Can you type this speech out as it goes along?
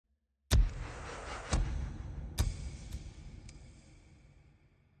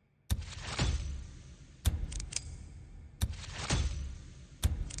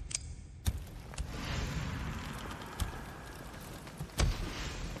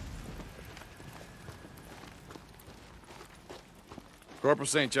Corporal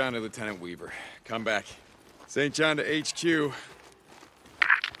St. John to Lieutenant Weaver. Come back. St. John to HQ.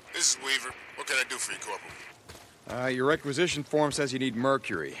 This is Weaver. What can I do for you, Corporal? Your requisition form says you need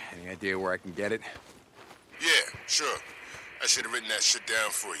mercury. Any idea where I can get it? Yeah, sure. I should have written that shit down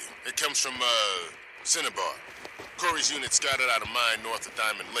for you. It comes from, Cinnabar. Corey's unit scouted out a mine north of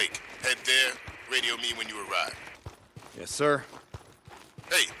Diamond Lake. Head there, radio me when you arrive. Yes, sir.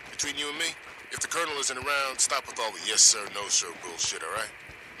 Hey, between you and me, if the Colonel isn't around, stop with all the yes sir, no sir bullshit, all right?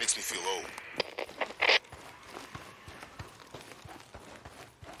 Makes me feel old.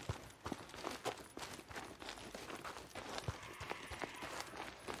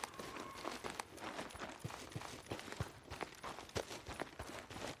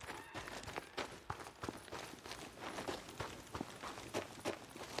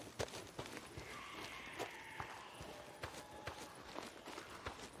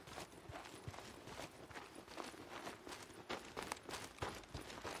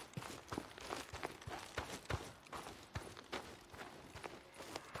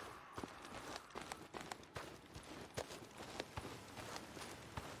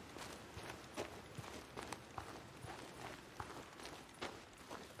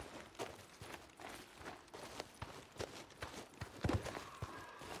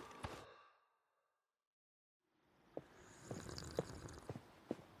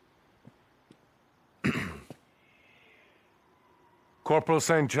 Corporal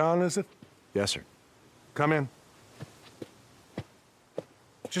St. John, is it? Yes, sir. Come in.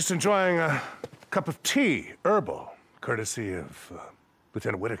 Just enjoying a cup of tea, herbal, courtesy of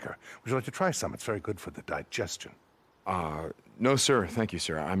Lieutenant Whitaker. Would you like to try some? It's very good for the digestion. No, sir. Thank you,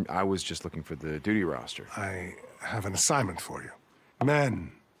 sir. I was just looking for the duty roster. I have an assignment for you.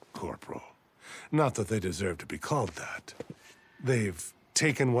 Men, Corporal. Not that they deserve to be called that. They've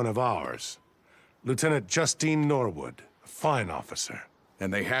taken one of ours. Lieutenant Justine Norwood. Fine officer.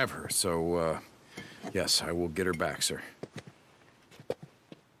 And they have her, so, yes, I will get her back, sir.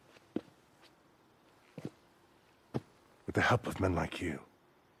 With the help of men like you,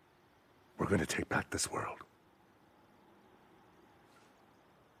 we're going to take back this world.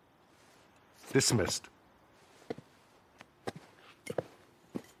 Dismissed.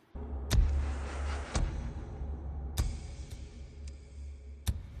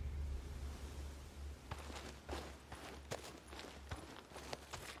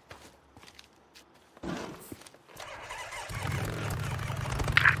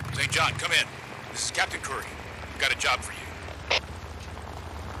 St. John, come in. This is Captain Curry. We've got a job for you.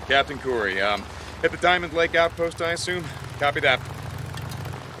 Captain Corey, at the Diamond Lake outpost, I assume? Copy that.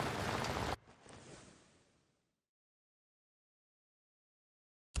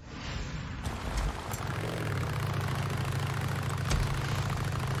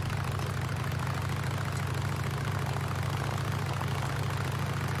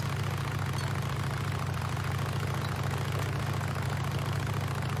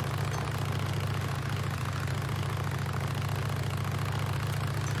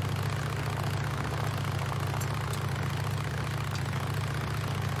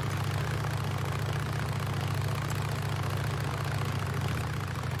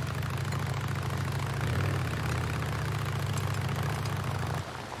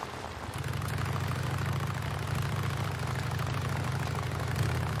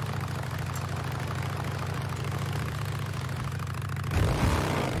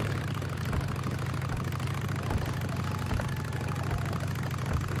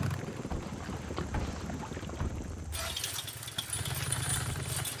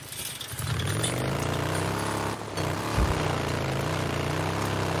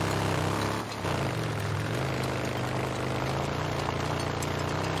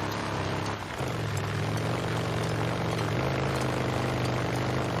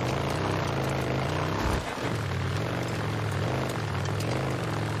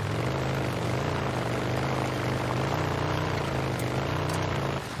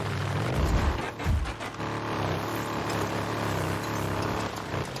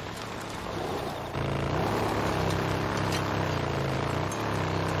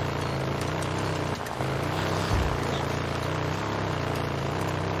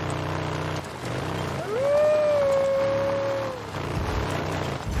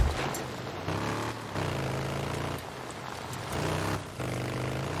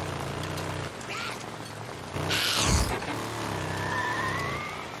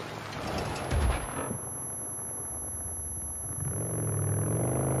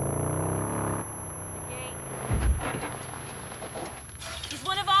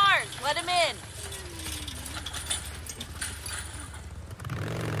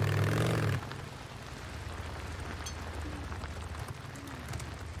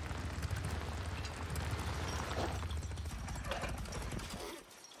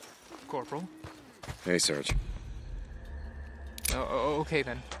 Corporal. Hey, Sarge. Okay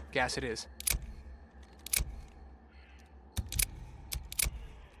then. Gas it is.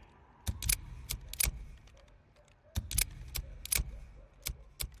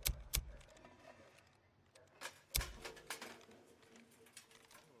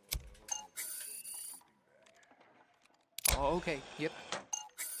 Okay, yep.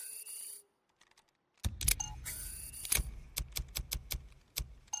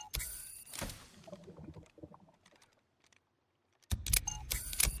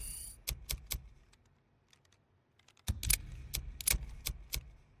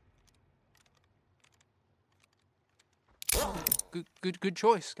 Good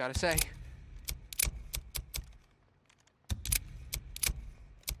choice, gotta say.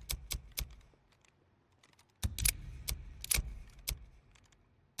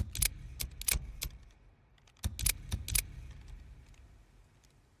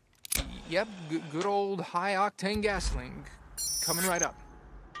 Yep, good old high-octane gasoline. Coming right up.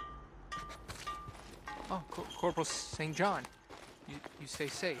 Oh, Corporal St. John. You stay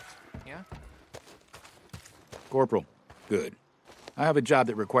safe, yeah? Corporal, good. I have a job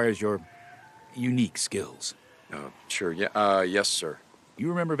that requires your unique skills. Sure, yeah, yes, sir. You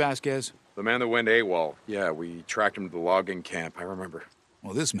remember Vasquez? The man that went AWOL. Yeah, we tracked him to the logging camp, I remember.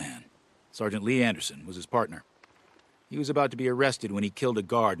 Well, this man, Sergeant Lee Anderson, was his partner. He was about to be arrested when he killed a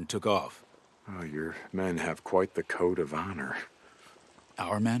guard and took off. Oh, your men have quite the code of honor.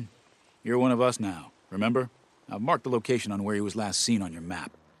 Our men? You're one of us now, remember? I've marked the location on where he was last seen on your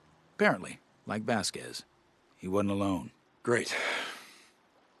map. Apparently, like Vasquez, he wasn't alone. Great.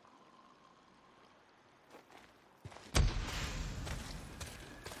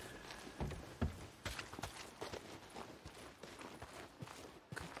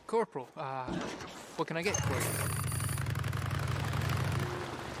 Corporal, what can I get for you?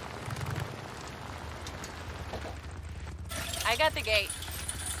 I got the gate.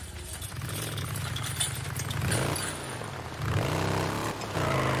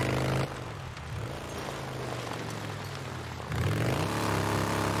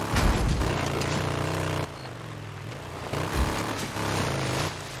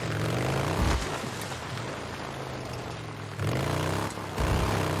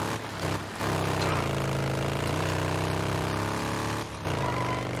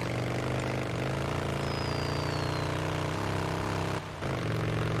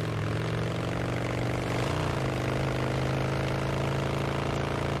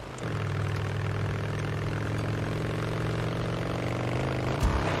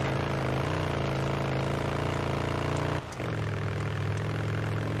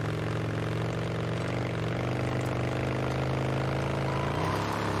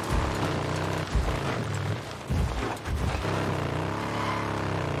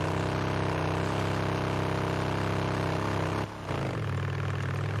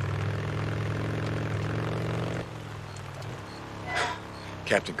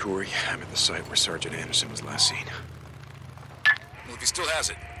 Captain Corey, I'm at the site where Sergeant Anderson was last seen. Well, if he still has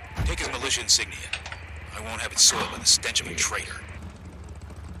it, take his militia insignia. I won't have it soiled by the stench of a traitor.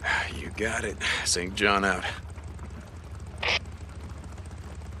 You got it. St. John out.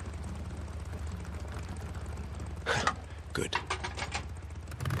 Good.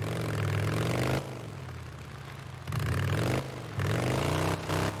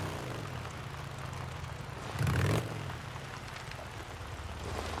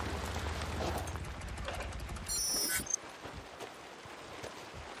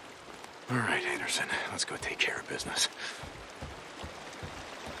 All right, Anderson, let's go take care of business.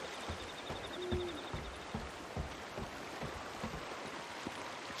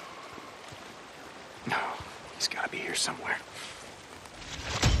 No, he's got to be here somewhere.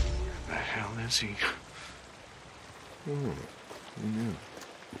 Where the hell is he? Who knew?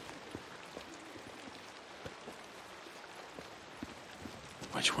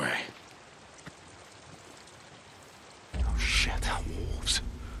 Which way? Oh, shit, wolves.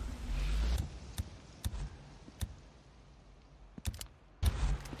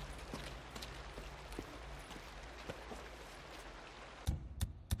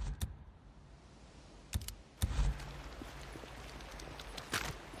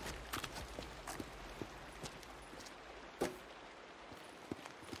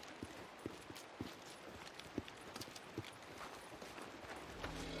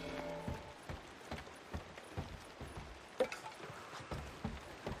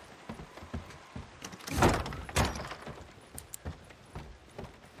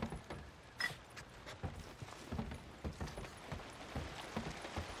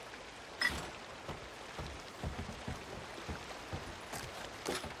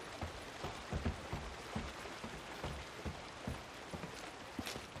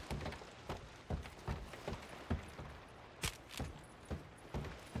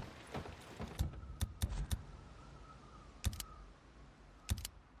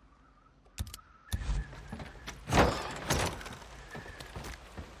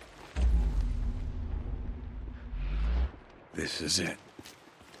 This is it.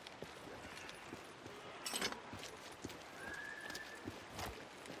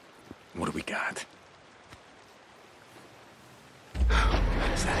 What do we got?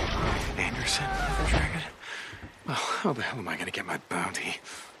 Is that Anderson, the dragon? Well, how the hell am I gonna get my bounty?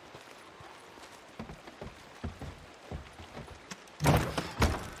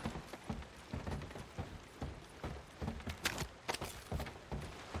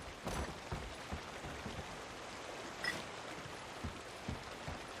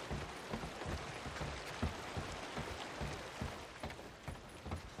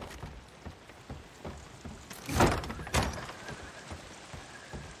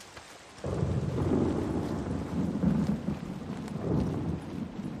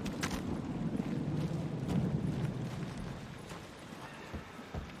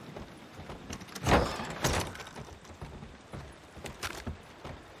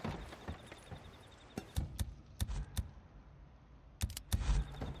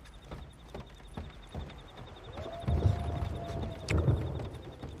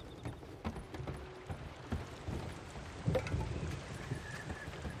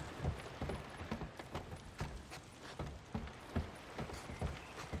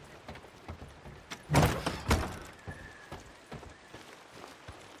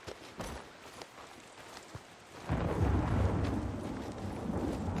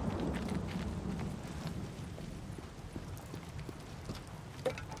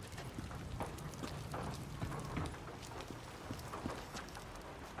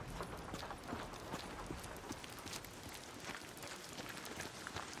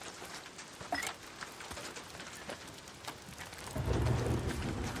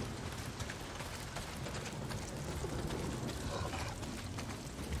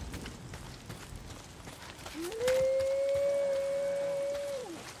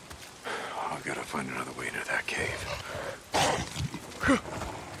 I've got to find another way into that cave.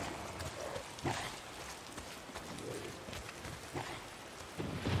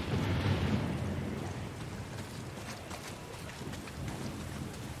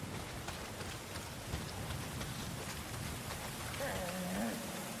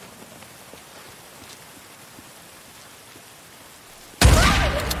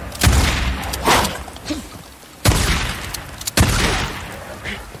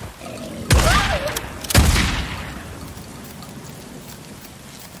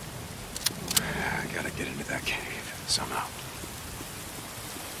 Somehow.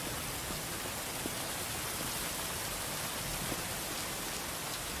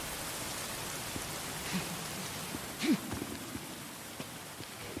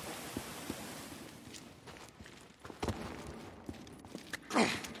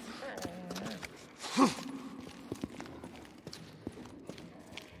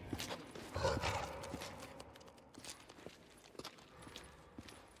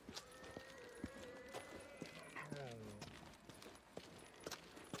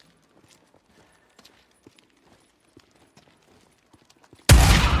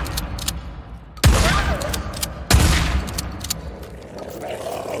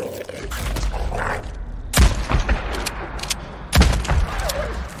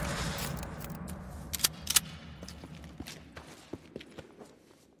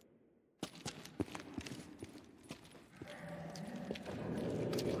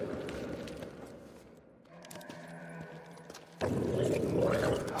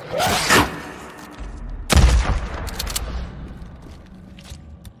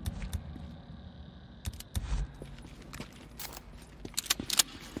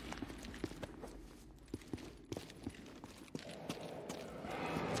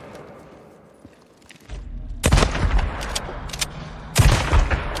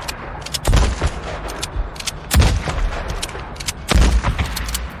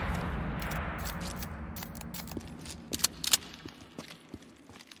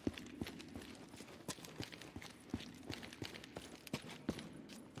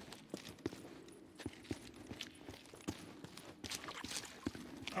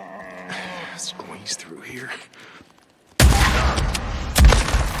 Squeeze through here.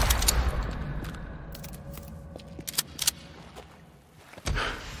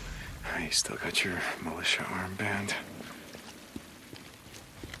 You still got your militia armband?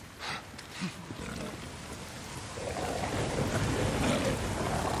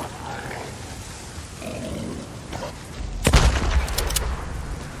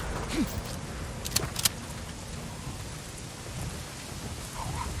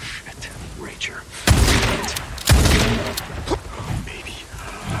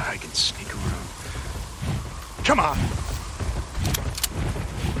 Come on!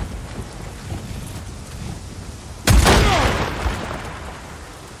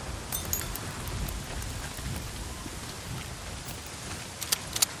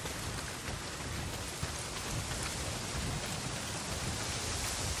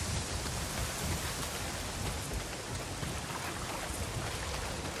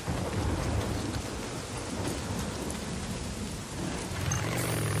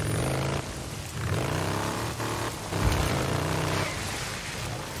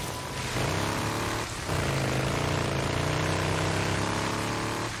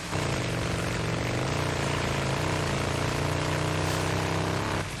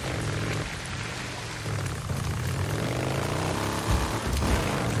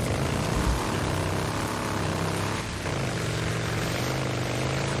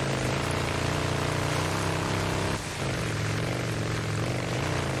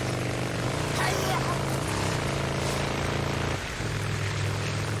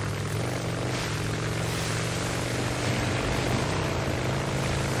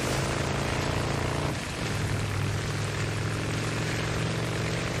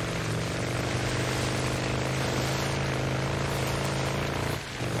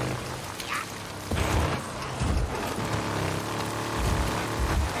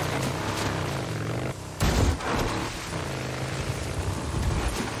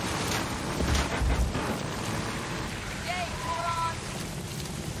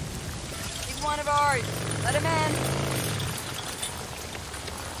 one of ours. Let him in.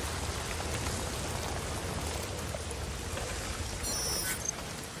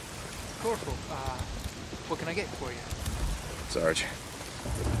 Corporal, what can I get for you? Sarge.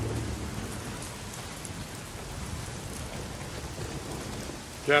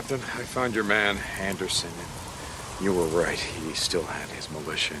 Captain, I found your man, Anderson, and you were right. He still had his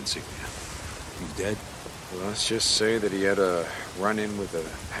militia insignia. He's dead? Well, let's just say that he had a run-in with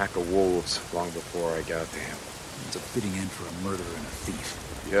a pack of wolves long before I got to him. It's a fitting end for a murderer and a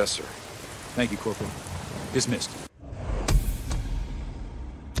thief. Yes, sir. Thank you, Corporal. Dismissed.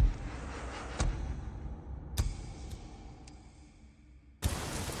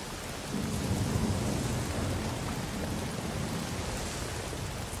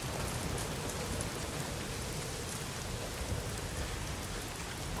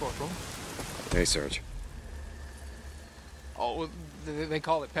 Corporal? Hey, Sarge. Oh, they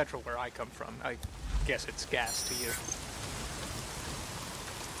call it petrol where I come from. I guess it's gas to you.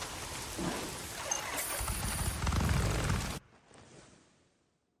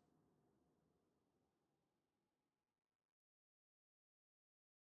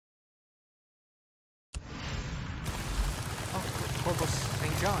 Oh, Corporal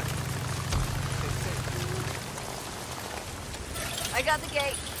St. John. I got the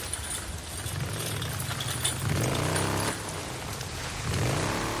gate.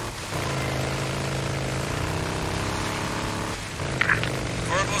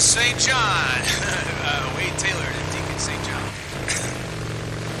 Corporal St. John. Wade Taylor to Deacon St. John.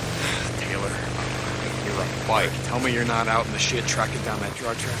 Taylor, you're a bike. Tell me you're not out in the shit tracking down that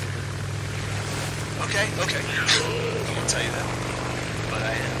drug trafficker. Okay. I won't tell you that, but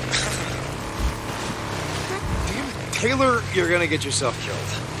I am. Damn it, Taylor, you're gonna get yourself killed.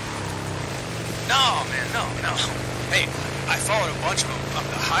 No, man, no. Hey, I followed a bunch of them up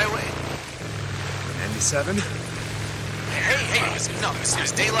the highway. 97? Hey, it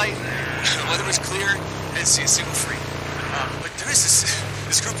was daylight, the weather was clear, I didn't see a single freak. But there is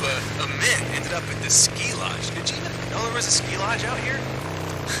this group of men ended up at this ski lodge. Did you even know there was a ski lodge out here?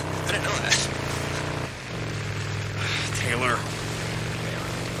 I didn't know that. Taylor.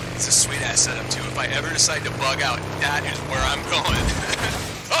 It's a sweet-ass setup, too. If I ever decide to bug out, that is where I'm going.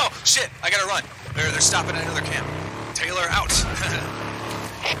 Oh, shit, I gotta run. They're stopping at another camp. Taylor, out.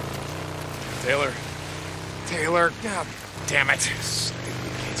 Taylor, God damn it. Stupid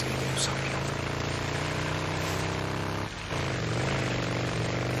kids gonna get himself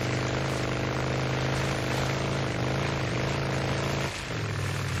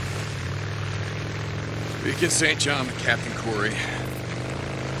killed. Deacon St. John to Captain Corey.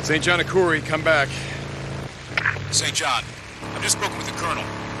 St. John to Corey, come back. St. John, I've just spoken with the Colonel.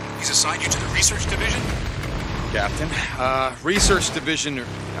 He's assigned you to the Research Division? Captain, Research Division,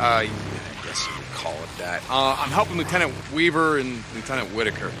 I guess you could call it that. I'm helping Lieutenant Weaver and Lieutenant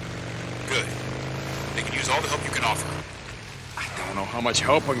Whitaker. Good. They can use all the help you can offer. I don't know how much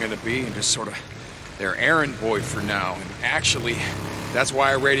help I'm gonna be. I'm just sort of their errand boy for now. And actually, that's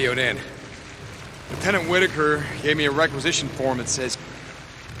why I radioed in. Lieutenant Whitaker gave me a requisition form that says...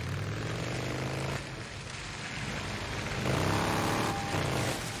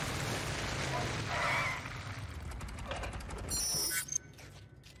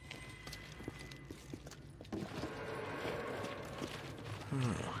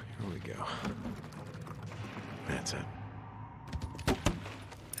 Here we go. That's it.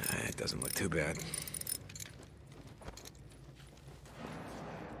 It doesn't look too bad.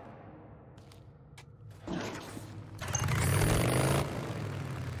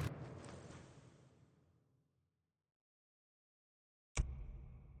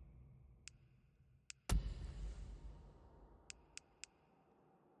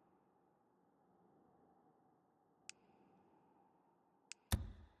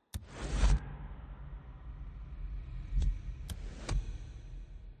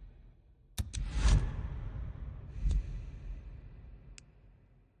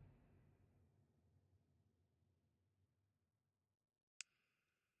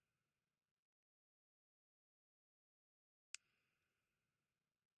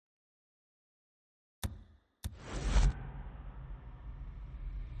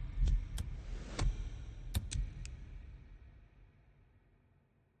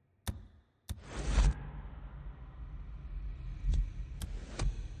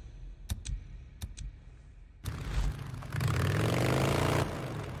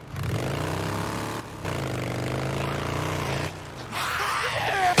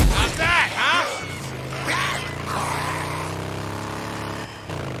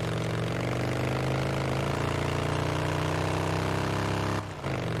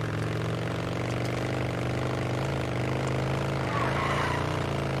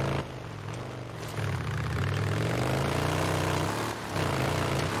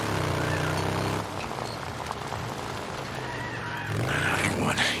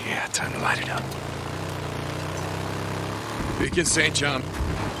 Yeah, time to light it up. Deacon St. John.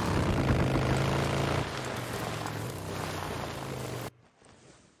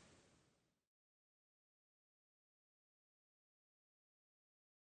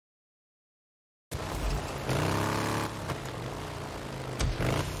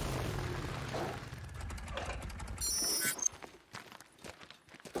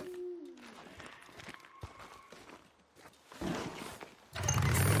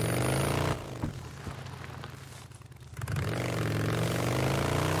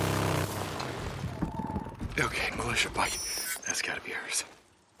 Okay, militia bike. That's gotta be hers.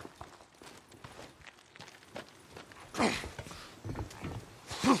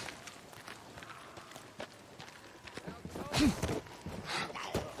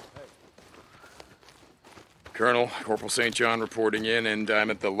 Colonel, Corporal St. John reporting in, and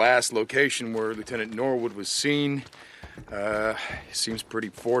I'm at the last location where Lieutenant Norwood was seen. He seems pretty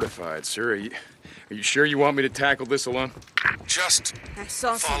fortified, sir. Are you sure you want me to tackle this alone? Just I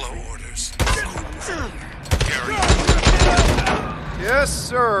saw follow something. orders. Gary, Yes,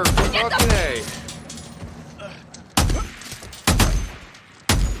 sir. Okay.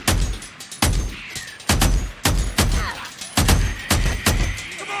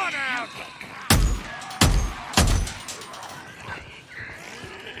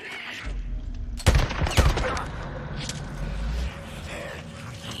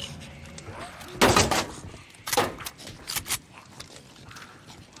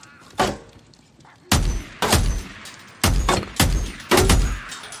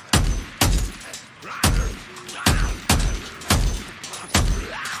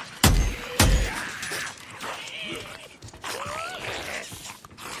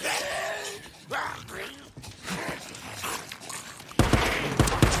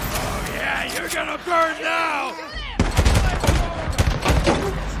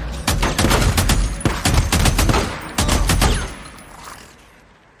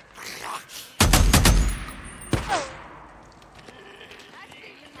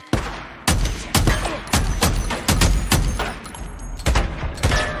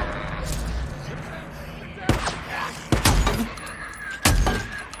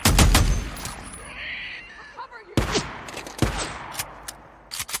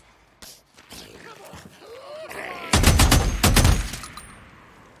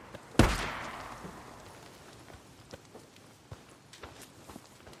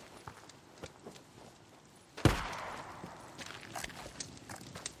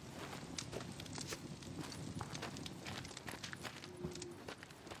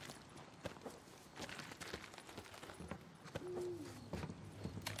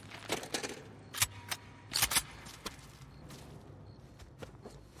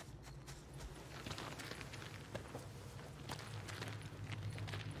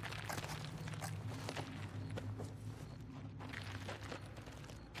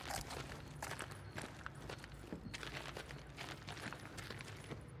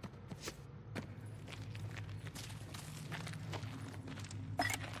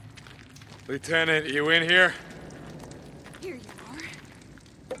 Lieutenant, you in here? Here you are.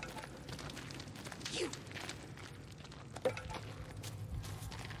 You.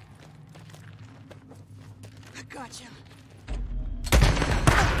 I gotcha.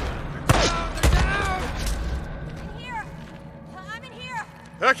 In here. I'm in here.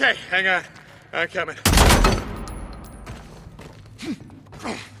 Okay, hang on. I'm coming.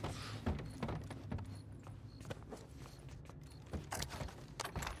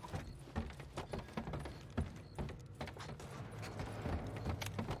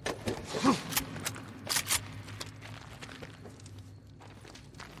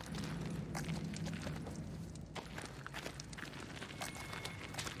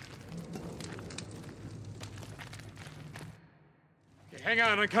 Hang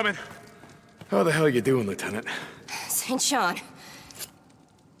on, I'm coming. How the hell are you doing, Lieutenant? St. John.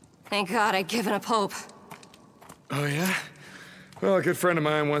 Thank God I'd given up hope. Oh, yeah? Well, a good friend of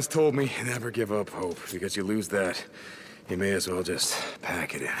mine once told me, never give up hope, because you lose that, you may as well just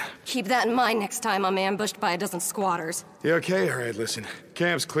pack it in. Keep that in mind next time I'm ambushed by a dozen squatters. You okay? All right, listen.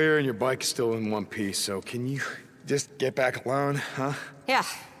 Camp's clear and your bike's still in one piece, so can you just get back alone, huh? Yeah,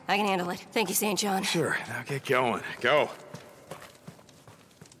 I can handle it. Thank you, St. John. Sure, now get going. Go.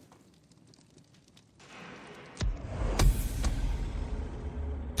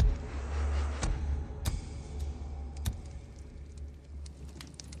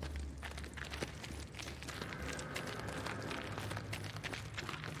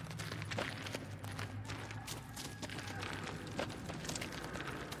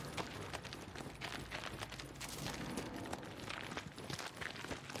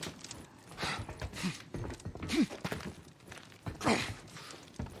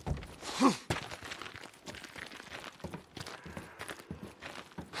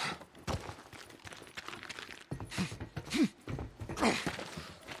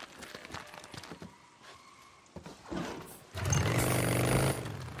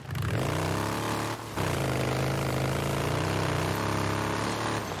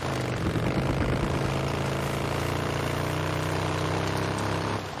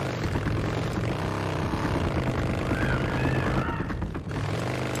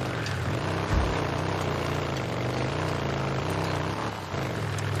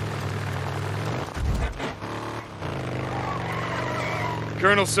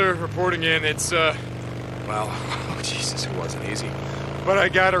 Colonel, sir, reporting in. It's, well, oh, Jesus, it wasn't easy. But I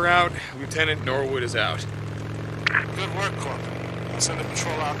got her out. Lieutenant Norwood is out. Good work, Corporal. I'll send a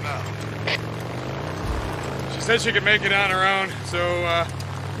patrol out now. She said she could make it on her own, so,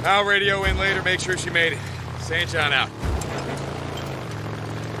 I'll radio in later, make sure she made it. St. John out.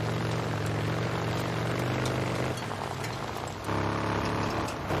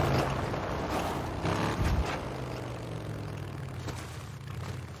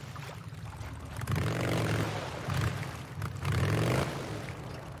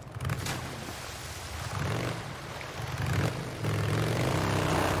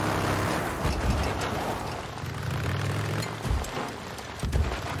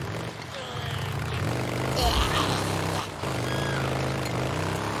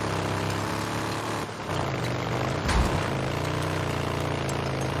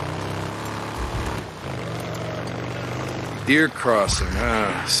 Deer crossing.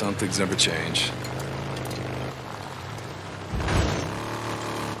 Some things never change.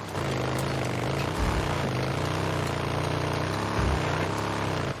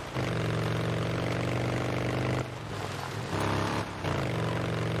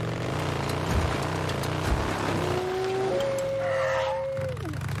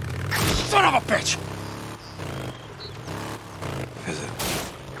 Son of a bitch!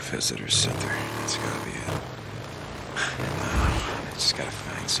 Visitor center. That's gotta be it. I just gotta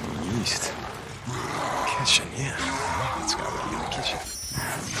find some yeast. Kitchen, yeah. It's gotta be in the kitchen.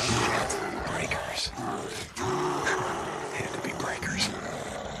 Breakers. Had to be breakers.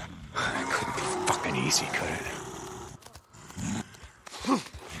 It couldn't be fucking easy, could it?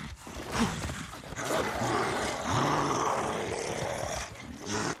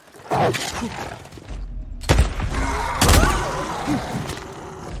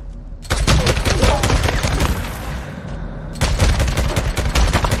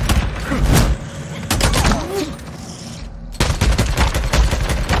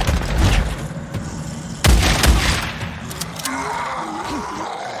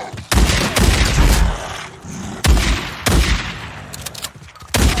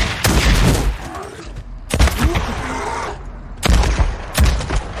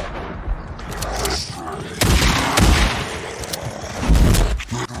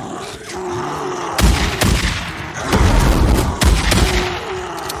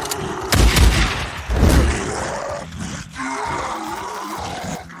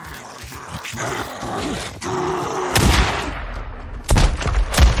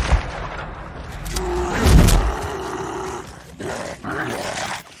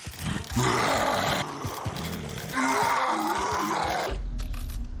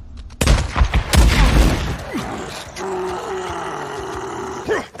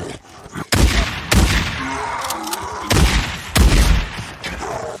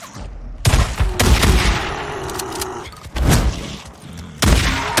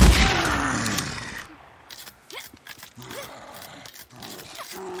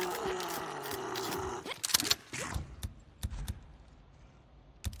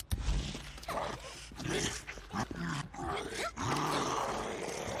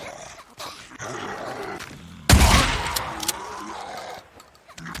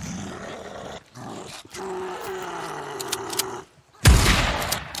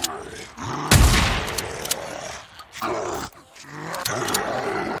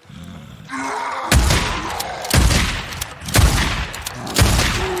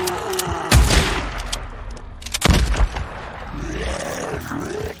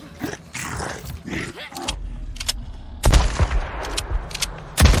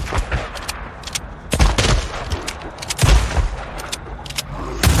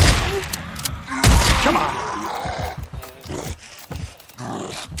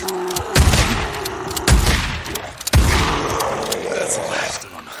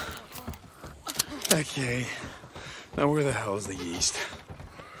 Okay. Now where the hell is the yeast?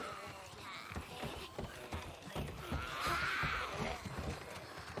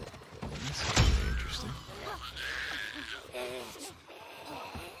 That's really interesting.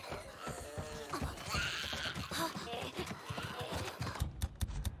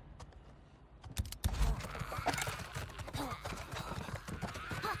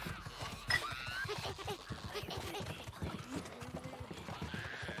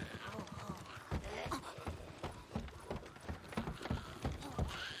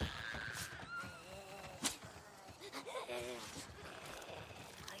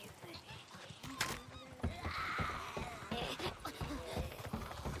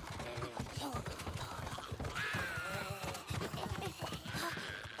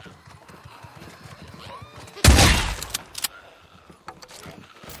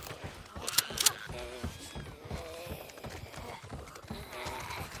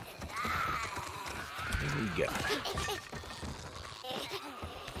 get.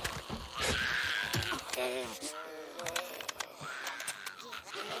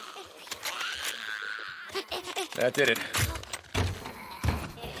 That did it.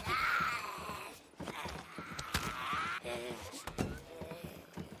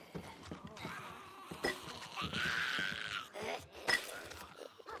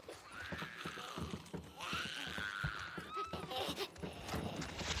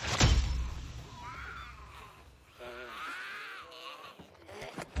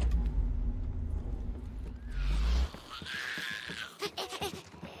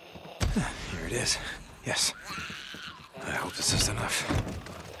 Here it is. Yes. I hope this is enough.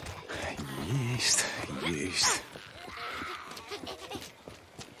 Yeast. Yeast.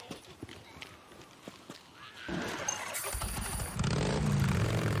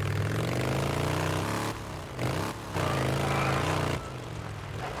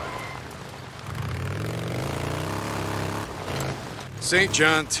 St.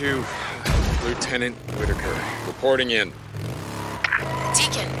 John to Lieutenant Whitaker. Reporting in.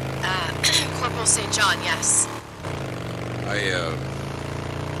 Deacon, Corporal St. John, yes. I,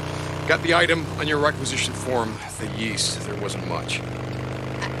 got the item on your requisition form, the yeast. There wasn't much.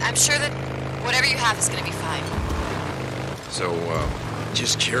 I'm sure that whatever you have is gonna be fine. So,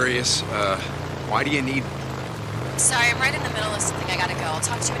 just curious, why do you need... Sorry, I'm right in the middle of something. I gotta go. I'll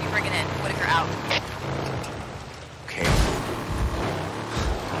talk to you when you bring it in. Whitaker out. Okay.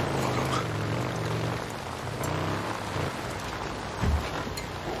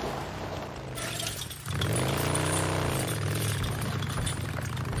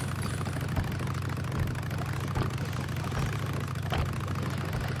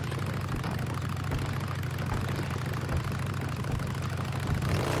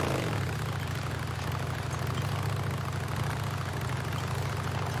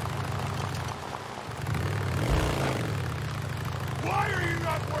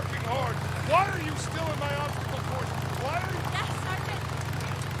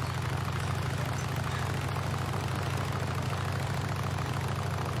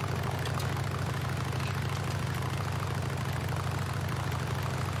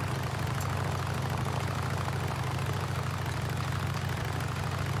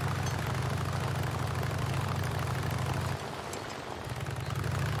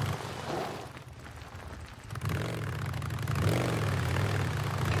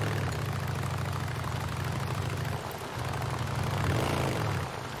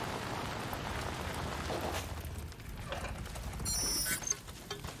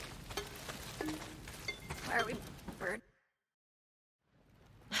 Where are we, Bird?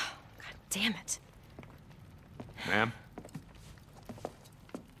 Oh, God damn it. Ma'am?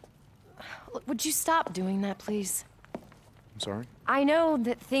 Look, would you stop doing that, please? I'm sorry? I know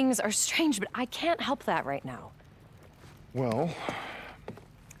that things are strange, but I can't help that right now. Well,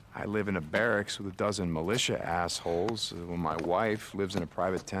 I live in a barracks with a dozen militia assholes, while my wife lives in a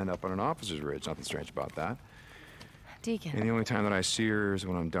private tent up on an officer's ridge. Nothing strange about that. Deacon. And the only time that I see her is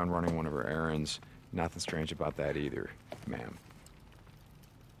when I'm done running one of her errands. Nothing strange about that either, ma'am.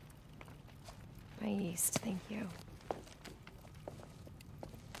 My yeast, thank you.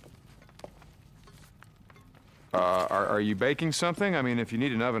 Are you baking something? I mean, if you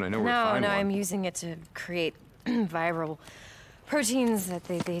need an oven, I know where to find No, one. I'm using it to create viral proteins that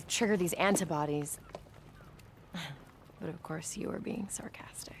they trigger these antibodies. But of course, you were being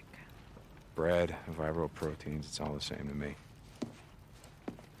sarcastic. Bread, viral proteins, it's all the same to me.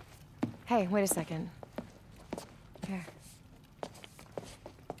 Hey, wait a second. Here.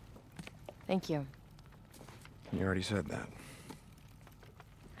 Thank you. You already said that.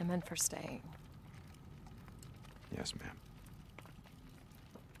 I meant for staying. Yes, ma'am.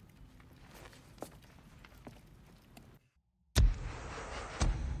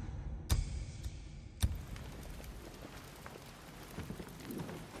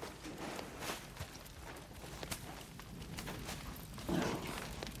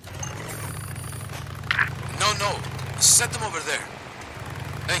 No. Set them over there.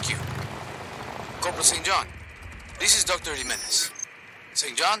 Thank you. Corporal St. John, this is Dr. Jimenez.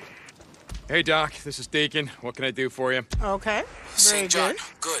 St. John? Hey, Doc, this is Deacon. What can I do for you? Okay. Very St. John,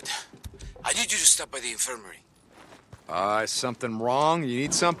 good. good. I need you to stop by the infirmary. Is something wrong? You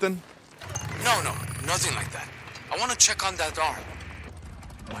need something? No, nothing like that. I want to check on that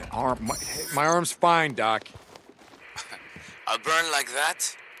arm. My arm's fine, Doc. A burn like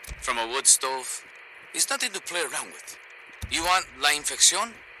that, from a wood stove, is nothing to play around with. You want la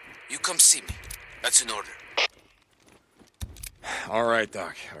infección? You come see me. That's an order. All right,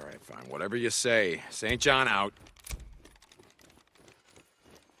 Doc. All right, fine. Whatever you say. St. John out.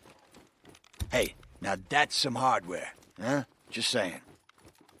 Hey, Now that's some hardware, huh? Just saying.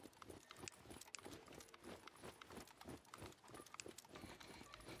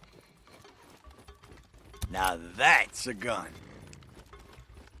 Now that's a gun.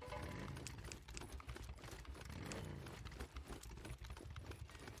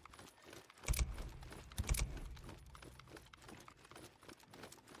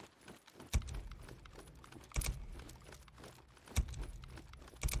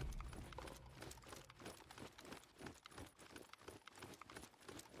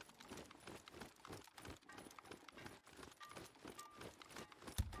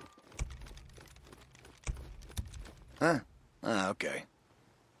 Huh? Ah, okay.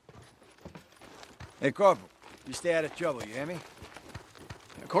 Hey, Corporal, you stay out of trouble, you hear me?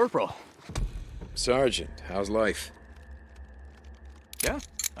 Corporal. Sergeant, how's life? Yeah,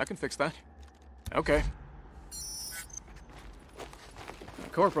 I can fix that. Okay.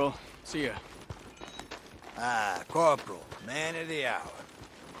 Corporal, see ya. Ah, Corporal, man of the hour.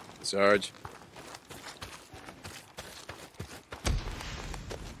 Sarge.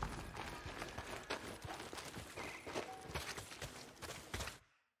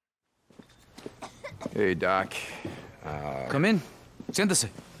 Hey, Doc. Come in. Siéntese.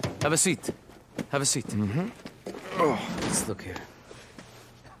 Have a seat. Have a seat. Mm-hmm. Oh, let's look here.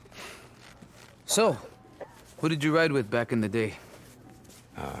 So, who did you ride with back in the day?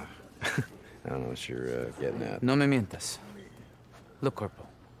 I don't know what you're getting at. No me mientas. Look, Corporal.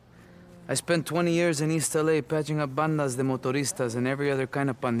 I spent 20 years in East LA patching up bandas de motoristas and every other kind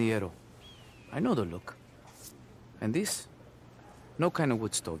of pandillero. I know the look. And this? No kind of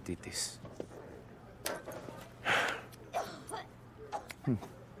wood stove titis.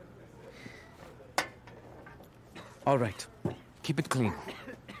 All right. Keep it clean.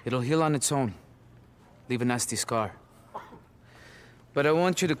 It'll heal on its own. Leave a nasty scar. But I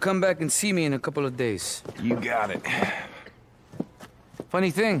want you to come back and see me in a couple of days. You got it.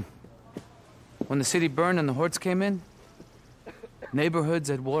 Funny thing. When the city burned and the hordes came in, neighborhoods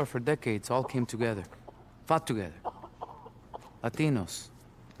at war for decades all came together. Fought together. Latinos,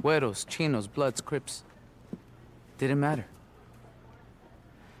 Güeros, Chinos, Bloods, Crips. Didn't matter.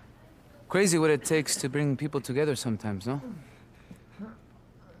 Crazy what it takes to bring people together sometimes, no?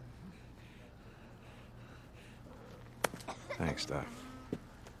 Thanks, Doc.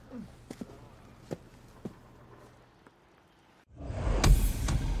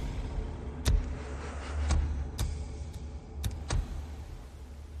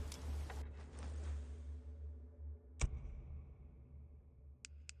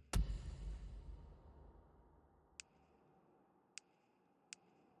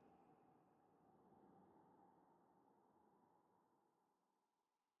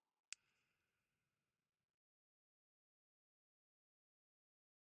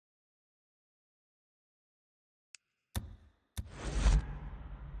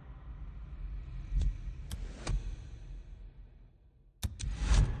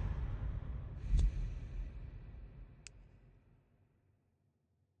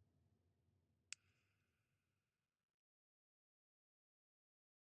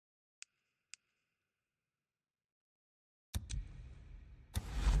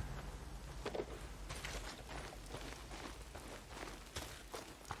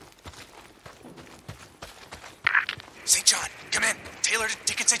 St. John, come in. Taylor to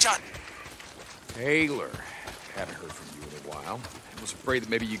Deacon St. John. Taylor. Haven't heard from you in a while. I was afraid that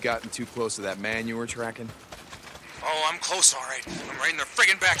maybe you gotten too close to that man you were tracking. Oh, I'm close, all right. I'm right in their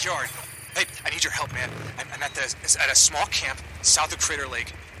friggin' backyard. Hey, I need your help, man. I'm at a small camp south of Crater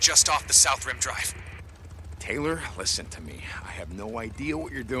Lake, just off the South Rim Drive. Taylor, listen to me. I have no idea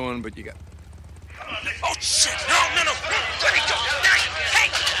what you're doing, but you got... Oh, shit! No! Let me go! Hey!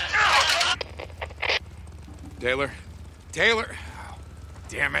 Taylor? Taylor! Oh,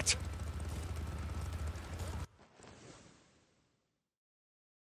 damn it.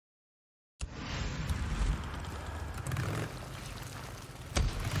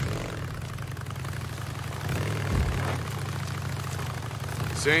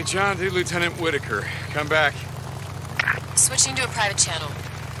 St. John to Lieutenant Whitaker. Come back. Switching to a private channel.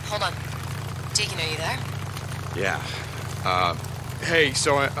 Hold on. Deacon, are you there? Yeah. Hey,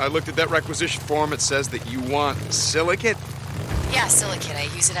 so I looked at that requisition form. It says that you want silicate? Yeah, silicate. I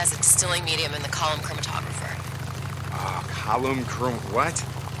use it as a distilling medium in the column chromatographer. Column what?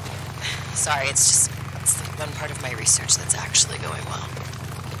 Sorry, it's the one part of my research that's actually going well.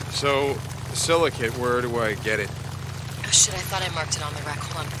 So, silicate, where do I get it? Oh, shit, I thought I marked it on the rec.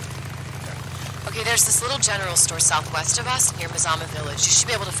 Hold on. Okay, there's this little general store southwest of us, near Mazama Village. You should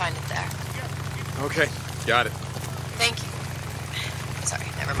be able to find it there. Okay, got it. Thank you. Sorry,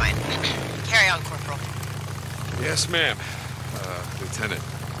 Never mind. Carry on, Corporal. Yes, ma'am. Lieutenant.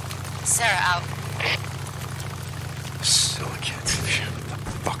 Sarah out. Silicate. What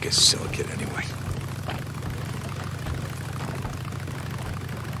the fuck is silicate anyway?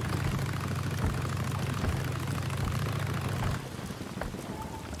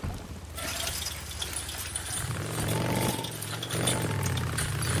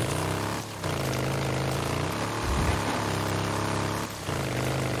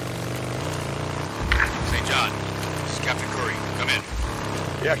 St. John, this is Captain Curry. Come in.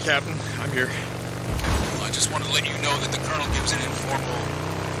 Yeah, Captain. I'm here. I just wanted to let you know that the Colonel gives an informal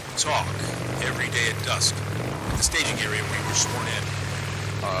talk every day at dusk at the staging area where you were sworn in.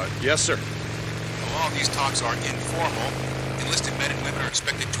 Yes, sir. All these talks are informal. Enlisted men and women are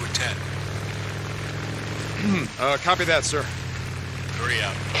expected to attend. Copy that, sir. Hurry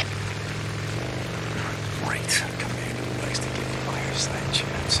out. Great. Commander likes to give fireside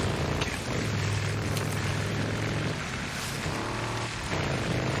chats. Can't wait.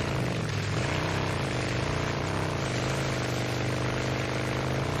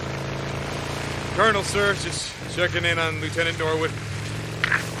 Colonel, sir, just checking in on Lieutenant Norwood.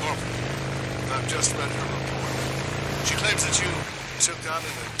 I've just read her report. She claims that you took down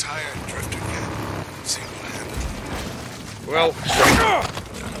an entire drifter camp single-handedly. Well...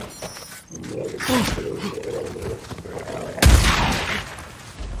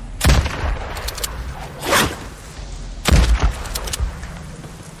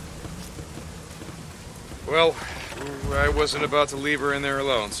 Well, I wasn't about to leave her in there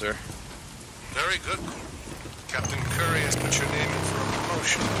alone, sir. Very good. Captain Curry has put your name in for a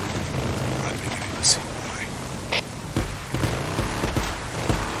promotion. I'm beginning to see why.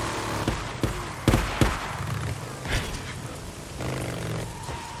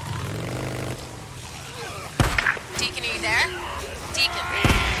 Deacon, are you there? Deacon.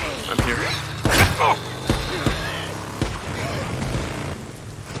 I'm here.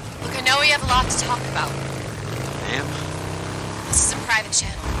 Look, I know we have a lot to talk about. Ma'am? This is a private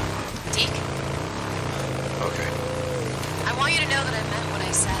channel. Deke? Okay. I want you to know that I meant what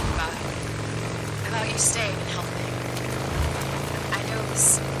I said about you staying and helping. I know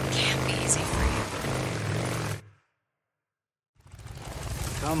this can't be easy for you.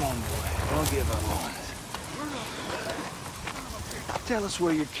 Come on, boy. Don't give up on us. Tell us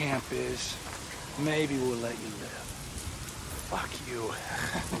where your camp is. Maybe we'll let you live. Fuck you.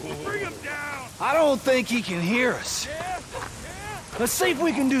 Bring him down! I don't think he can hear us. Let's see if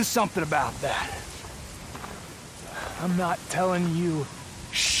we can do something about that. I'm not telling you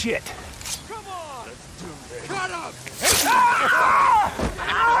shit. Come on! Cut him!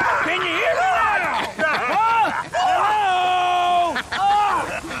 Can you hear that?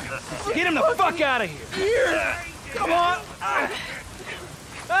 Hello? Get him the fuck out of here! Come on!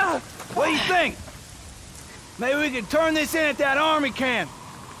 What do you think? Maybe we can turn this in at that army camp.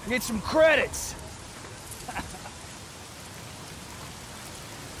 Get some credits.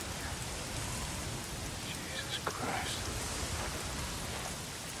 Jesus Christ.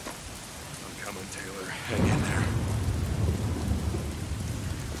 I'm coming, Taylor. Hang in there.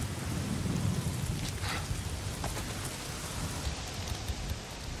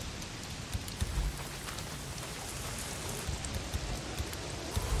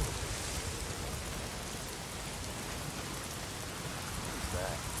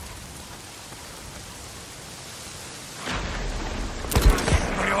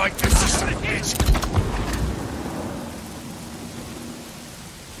 How do you like this, you son of a bitch?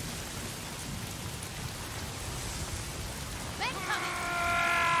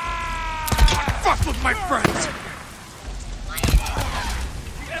 Fuck with my friends!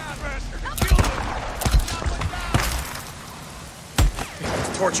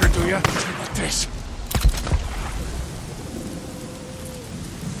 Torture, do ya? Like this.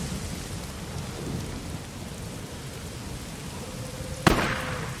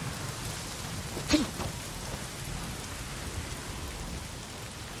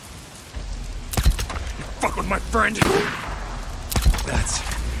 Fuck with my friend! That's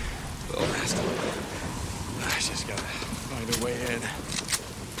the last one. I just gotta find a way in.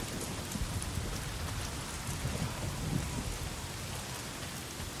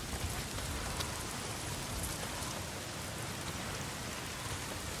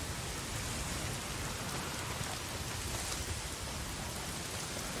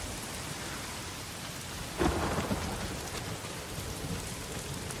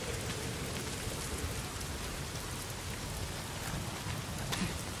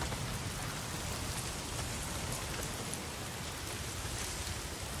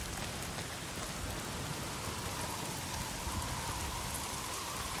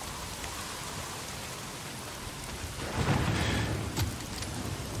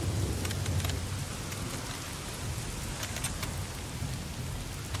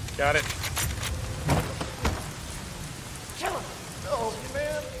 Got it. Kill him! No,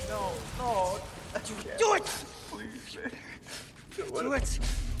 man. No. Do it! Please, man. Do it. Let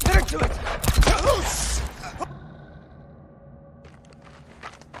her do it. Loose!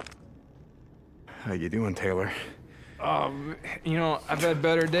 How you doing, Taylor? You know, I've had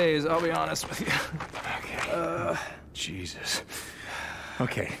better days, I'll be honest with you. Okay. Jesus.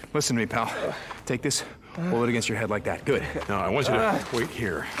 Okay, listen to me, pal. Take this, hold it against your head like that. Good. No, I want you to wait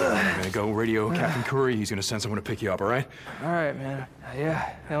here. I'm gonna go radio Captain Curry. He's gonna send someone to pick you up, all right? All right, man.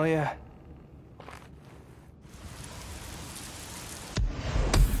 Yeah, hell yeah.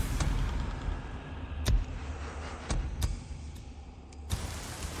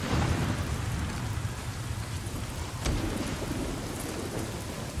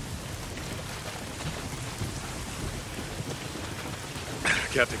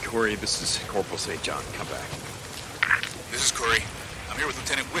 Captain Corey, this is Corporal St. John. Come back. This is Corey. I'm here with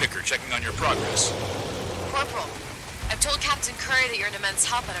Lieutenant Whitaker, checking on your progress. Corporal, I've told Captain Curry that you're an immense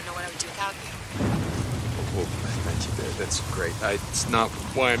help. I don't know what I would do without you. Well, thank you there. That's great. It's not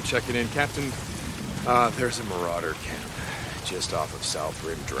why I'm checking in. Captain, there's a marauder camp just off of South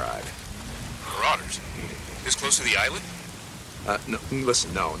Rim Drive. Marauders? This close to the island? No,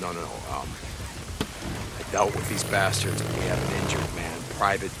 listen, no. I dealt with these bastards, but we have an injured man.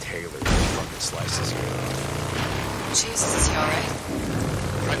 Private Taylor fucking slices you up. Jesus, is he all right?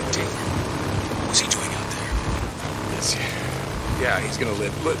 Private Taylor? What's he doing out there? Yeah, he's gonna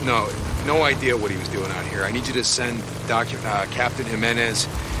live. No idea what he was doing out here. I need you to send Captain Jimenez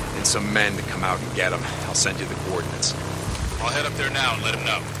and some men to come out and get him. I'll send you the coordinates. I'll head up there now and let him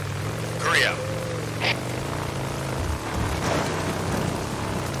know. Hurry up.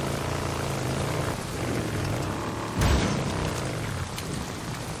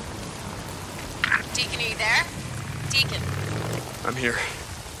 Deacon, are you there? Deacon. I'm here.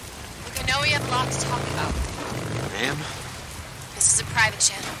 Look, I know we have a lot to talk about. Ma'am? This is a private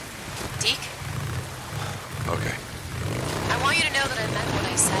channel. Deke? Okay. I want you to know that I meant what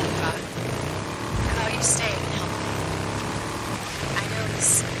I said about you staying and helping me. I know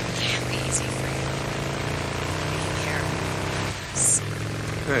this can't be easy for you. Being here.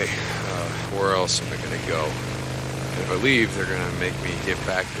 Hey, where else am I gonna go? If I leave, they're gonna make me give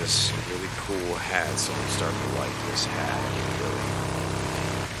back this really cool hat, so I'm starting to like this hat. Really.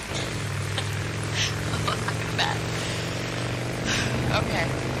 I bet. Okay.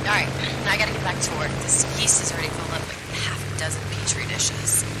 Alright, now I gotta get back to work. This yeast has already filled up like half a dozen petri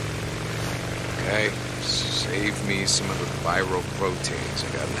dishes. Okay, save me some of the viral proteins. I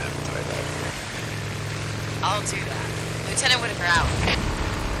got an appetite out here. I'll do that. Lieutenant Whitaker out.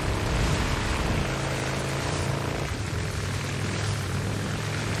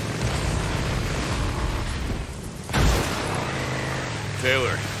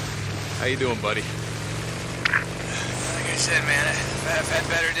 Taylor, how you doing, buddy? Like I said, man, I've had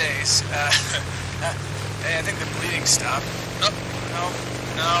better days. Hey, I think the bleeding stopped. Oh,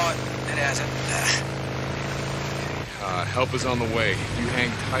 no, it hasn't. Help is on the way. You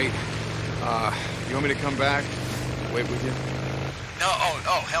hang tight. You want me to come back? Wait with you? No,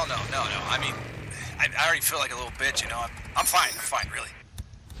 oh, hell no. I mean, I already feel like a little bitch, you know. I'm fine, really.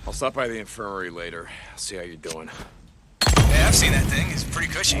 I'll stop by the infirmary later. See how you're doing. Yeah, I've seen that thing. It's pretty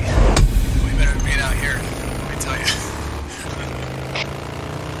cushy. Way better than being out here, let me tell you.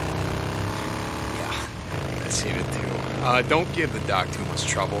 Yeah, I've seen it too. Don't give the doc too much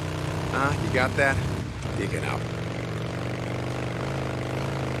trouble. You got that? Deacon out.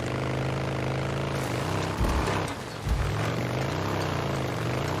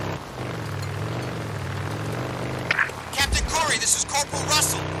 Captain Corey, this is Corporal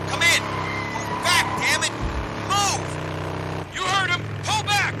Russell. Come in. Move back, damn it. Move! You heard him! Pull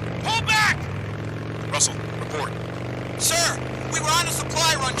back! Pull back! Russell, report. Sir, we were on a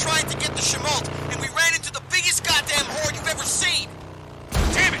supply run trying to get the Schmaltz, and we ran into the biggest goddamn horde you've ever seen.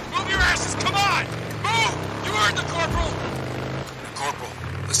 Damn it! Move your asses! Come on! Move! You heard the corporal! Corporal,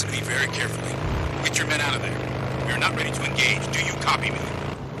 listen to me very carefully. Get your men out of there. We are not ready to engage. Do you copy me?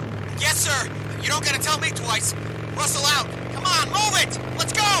 Yes, sir. You don't gotta tell me twice. Russell out. Come on, move it!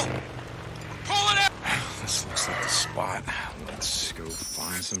 Let's go! Pull it out! This looks like the spot. Let's go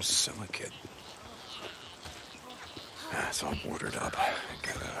find some silicate. It's all boarded up.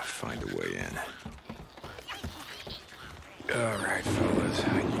 Gotta find a way in. All right, fellas,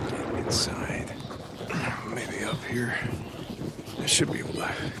 how you get inside? Maybe up here. I should be able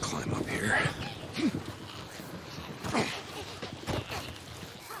to climb up here.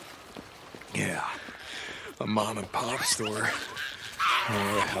 Yeah, a mom and pop store.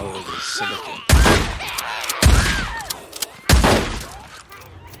 Where the hell is the silicate?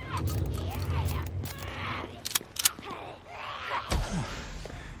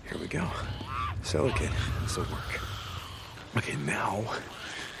 Silicate. This'll work. Okay, now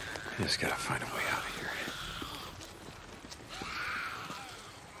I just gotta find a way out of here.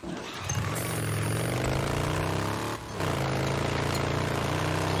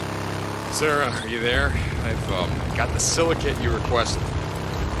 Sarah, are you there? I've got the silicate you requested.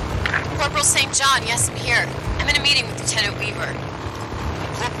 Corporal St. John, yes, I'm here. I'm in a meeting with Lieutenant Weaver.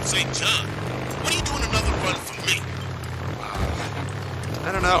 Corporal St. John? What are you doing another run for me?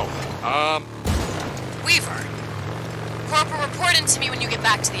 I don't know. Weaver. Corporal, report in to me when you get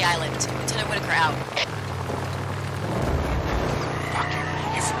back to the island. Lieutenant Whitaker out. Fucking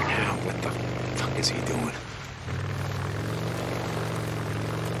Weaver now. What the fuck is he doing?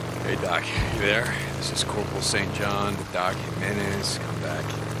 Hey, Doc, you there? This is Corporal St. John, Doc Jimenez. Come back.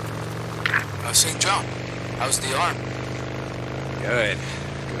 St. John, how's the arm? Good.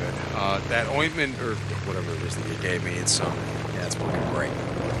 That ointment, or whatever it is that you gave me, it's working great.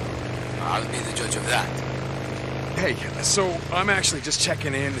 I'll be the judge of that. Hey, so I'm actually just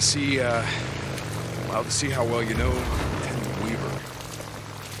checking in to see, to see how well you know Lieutenant Weaver.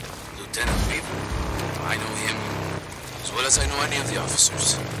 Lieutenant Weaver? I know him, as well as I know any of the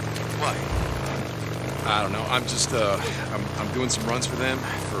officers. Why? I don't know, I'm just, I'm doing some runs for them,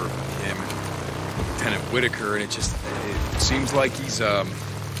 for him, Lieutenant Whitaker, and it seems like he's, I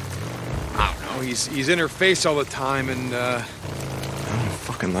don't know, he's in her face all the time, and, I don't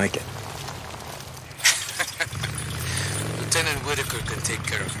fucking like it. Lieutenant Whitaker can take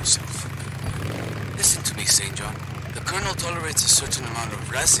care of himself. Listen to me, St. John. The Colonel tolerates a certain amount of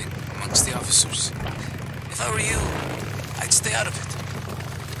razzing amongst the officers. If I were you, I'd stay out of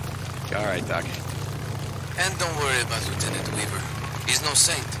it. All right, Doc. And don't worry about Lieutenant Weaver. He's no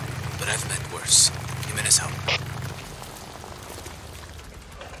saint, but I've met worse. Jimenez out.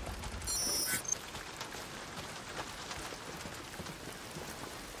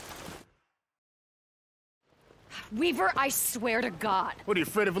 Weaver, I swear to God. What, are you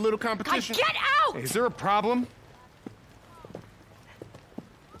afraid of a little competition? Get out! Hey, is there a problem?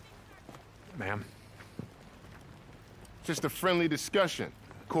 Ma'am? Just a friendly discussion,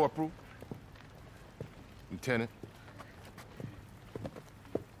 Corporal. Lieutenant.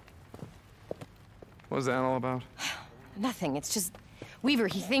 What was that all about? Nothing, it's just... Weaver,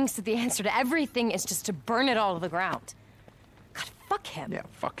 he thinks that the answer to everything is just to burn it all to the ground. God, fuck him. Yeah,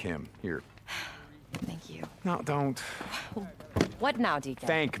 fuck him. Here. Thank you. No, don't. What now, Deacon?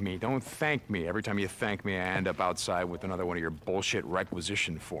 Thank me. Don't thank me. Every time you thank me, I end up outside with another one of your bullshit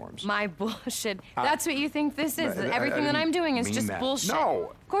requisition forms. My bullshit. That's what you think this is? That everything that I'm doing is just bullshit?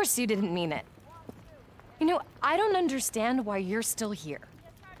 No! Of course you didn't mean it. You know, I don't understand why you're still here.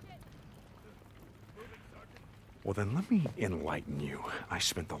 Well, then let me enlighten you. I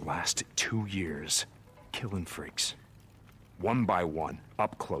spent the last 2 years killing freaks. One by one,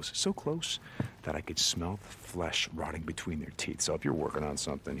 up close. So close that I could smell the flesh rotting between their teeth. So if you're working on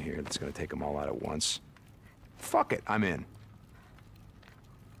something here that's gonna take them all out at once, fuck it, I'm in.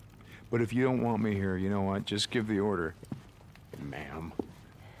 But if you don't want me here, you know what? Just give the order, ma'am.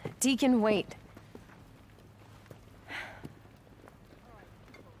 Deacon, wait.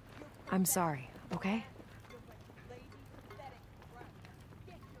 I'm sorry, okay?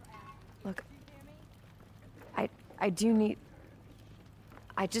 Look, I do need...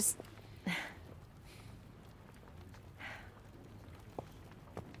 I just...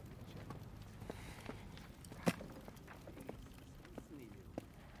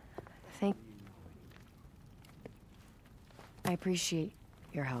 I appreciate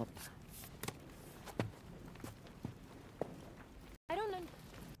your help. I don't know.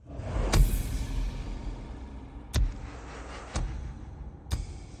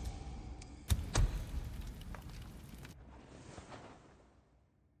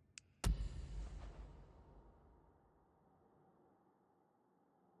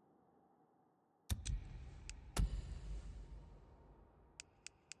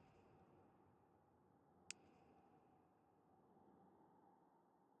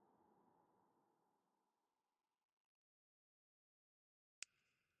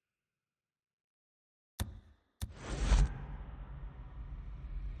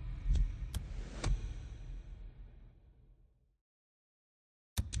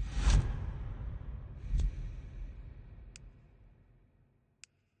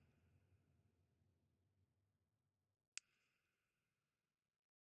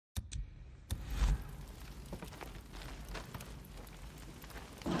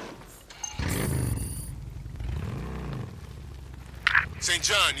 St.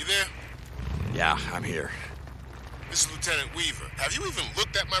 John, you there? Yeah, I'm here. This is Lieutenant Weaver. Have you even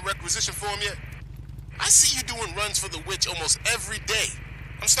looked at my requisition form yet? I see you doing runs for the witch almost every day.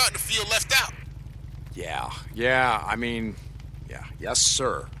 I'm starting to feel left out. Yeah, I mean, yeah, yes,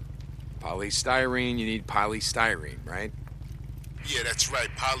 sir. Polystyrene, you need polystyrene, right? Yeah, that's right,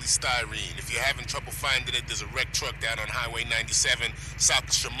 polystyrene. If you're having trouble finding it, there's a wrecked truck down on Highway 97, south of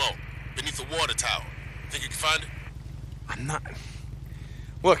Chamont, beneath the water tower. Think you can find it? I'm not...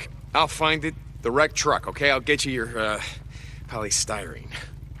 Look, I'll find it. The wrecked truck, okay? I'll get you your, polystyrene.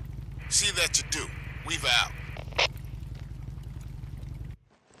 See that you do. We've out.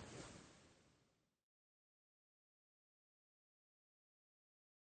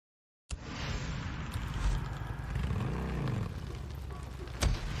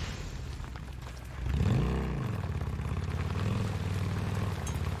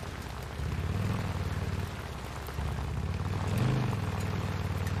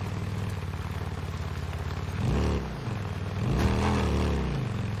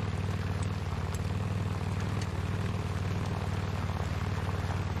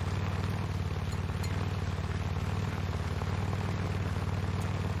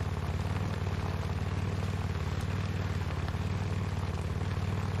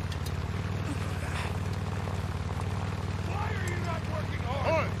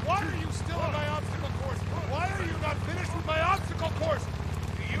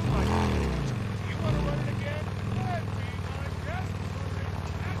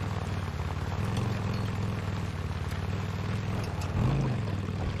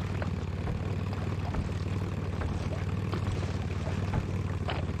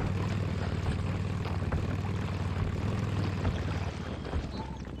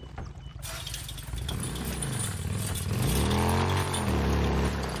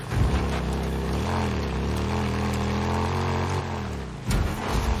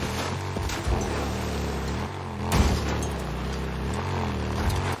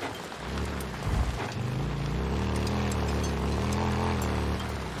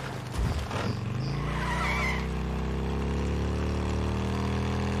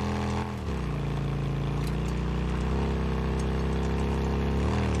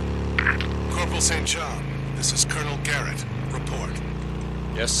 St. John, this is Colonel Garret. Report.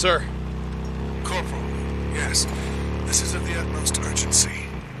 Yes, sir. Corporal, yes. This is of the utmost urgency.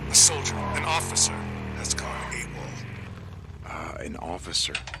 A soldier, an officer, has gone AWOL. An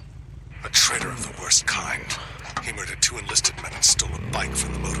officer? A traitor of the worst kind. He murdered 2 enlisted men and stole a bike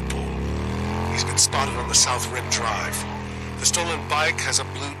from the motor pool. He's been spotted on the South Rim Drive. The stolen bike has a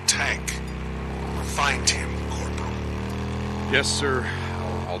blue tank. Find him, Corporal. Yes, sir.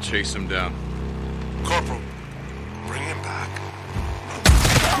 I'll chase him down. Corporal, bring him back.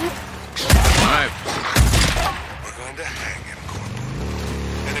 Right. We're going to hang him,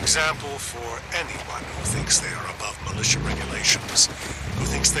 Corporal. An example for anyone who thinks they are above militia regulations, who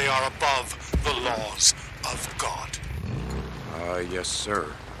thinks they are above the laws of God. Yes, sir.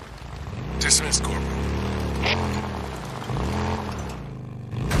 Dismissed, Corporal.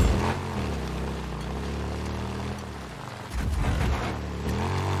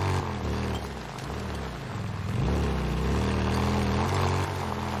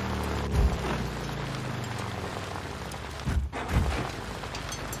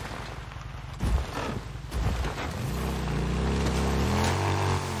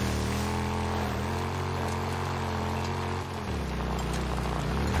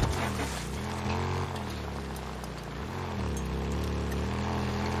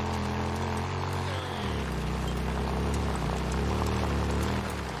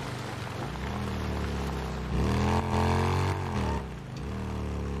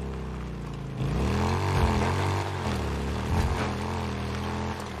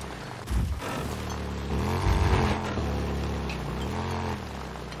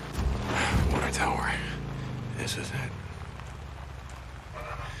 Tower. This is it.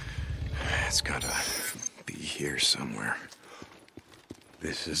 It's gotta be here somewhere.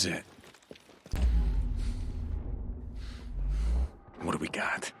 This is it. What do we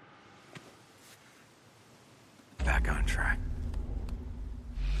got? Back on track.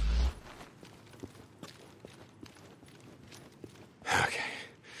 Okay.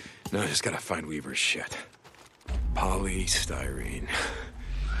 Now I just gotta find Weaver's shit. Polystyrene.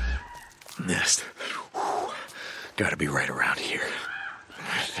 Nest. Whew. Gotta be right around here.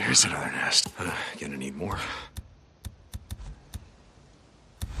 There's another nest. Gonna need more.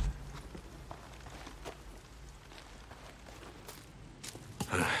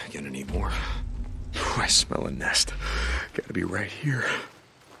 Gonna need more. Whew, I smell a nest. Gotta be right here.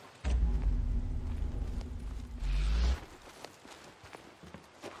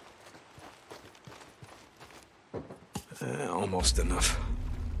 Almost enough.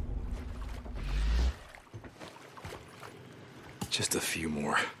 Just a few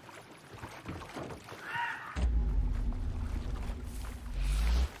more.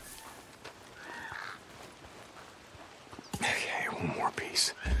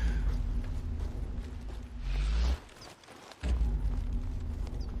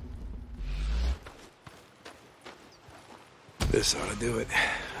 This ought to do it.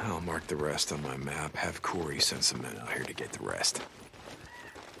 I'll mark the rest on my map, have Corey send some men out here to get the rest.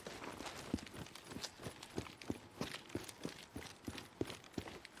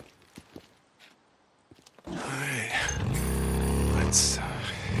 Alright. Let's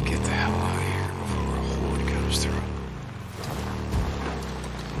get the hell out of here before a horde comes through.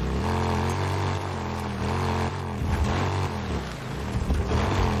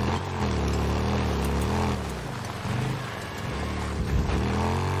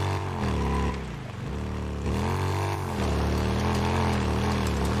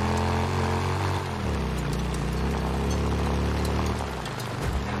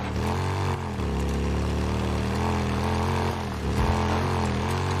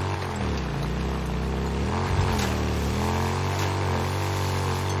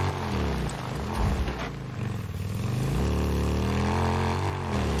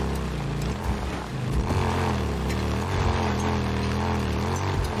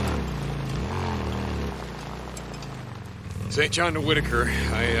 St. John to Whitaker.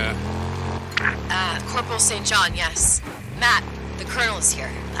 Corporal St. John, yes. Matt, the Colonel is here.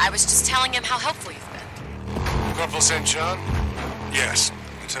 I was just telling him how helpful you've been. Corporal St. John? Yes.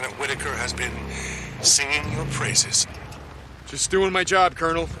 Lieutenant Whitaker has been singing your praises. Just doing my job,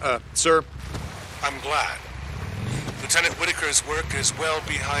 Colonel. Sir. I'm glad. Lieutenant Whitaker's work is well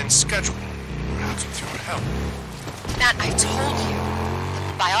behind schedule. Perhaps with your help. Matt, I told you.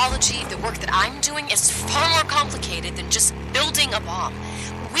 The biology, the work that I'm doing is far more complicated than just building a bomb.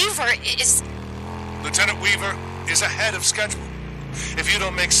 Weaver is... Lieutenant Weaver is ahead of schedule. If you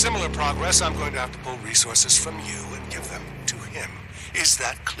don't make similar progress, I'm going to have to pull resources from you and give them to him. Is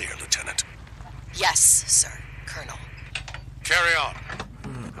that clear, Lieutenant? Yes, sir, Colonel. Carry on.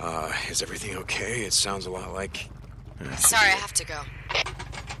 Is everything okay? It sounds a lot like... Sorry, I have to go.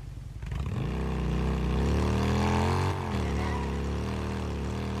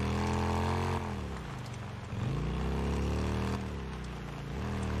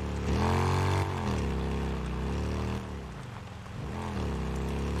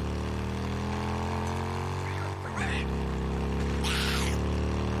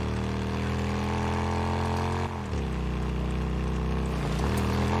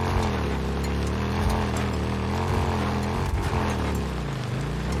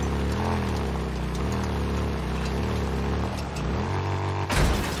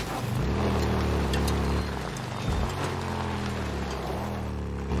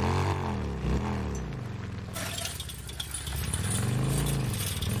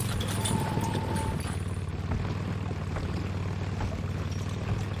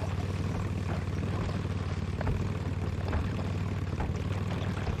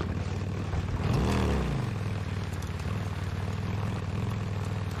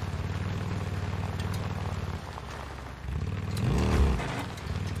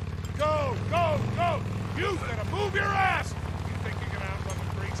 You better move your ass! You think you can outrun the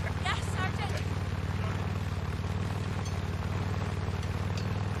freaks? Yes, Sergeant.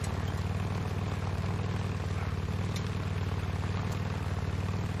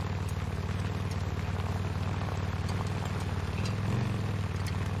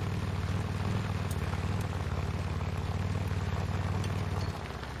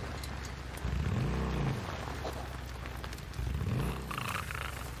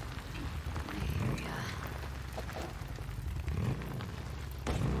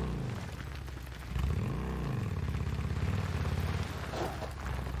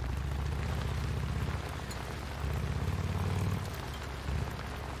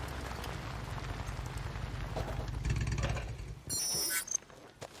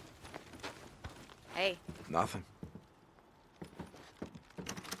 Hey. Nothing.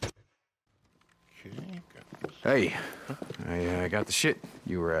 Hey, I got the shit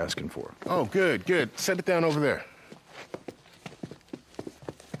you were asking for. Oh, good, good. Set it down over there.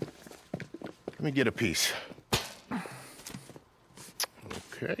 Let me get a piece.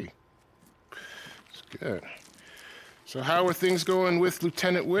 Okay. That's good. So how are things going with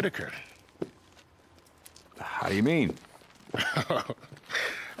Lieutenant Whitaker? How do you mean?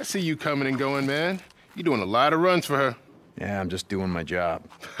 I see you coming and going, man. You're doing a lot of runs for her. Yeah, I'm just doing my job.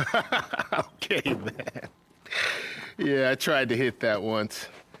 Okay, man. Yeah, I tried to hit that once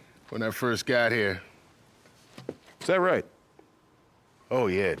when I first got here. Is that right? Oh,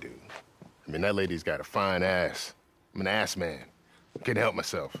 yeah, dude. I mean, that lady's got a fine ass. I'm an ass man. Can't help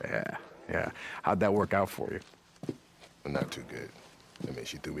myself. Yeah. How'd that work out for you? Well, not too good. I mean,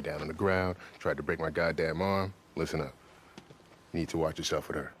 she threw me down on the ground, tried to break my goddamn arm. Listen up. You need to watch yourself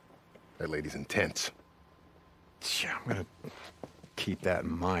with her. That lady's intense. Yeah, I'm gonna keep that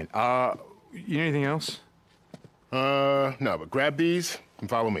in mind. You need anything else? No, but grab these and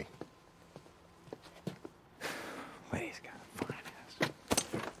follow me. Lady's got a fine ass.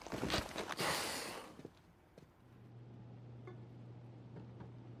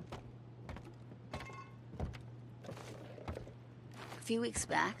 A few weeks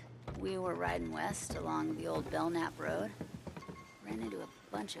back, we were riding west along the old Belknap Road. Ran into a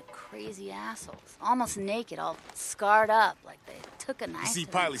bunch of crazy assholes, almost naked, all scarred up, like they took a knife. You see,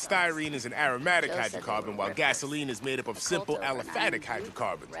 to themselves. polystyrene is an aromatic Joe said they hydrocarbon, were while worthless. gasoline is made up of simple cult over aliphatic 90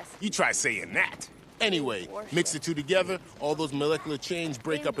 hydrocarbons. rest You try saying that. Anyway, mix the two together, all those molecular chains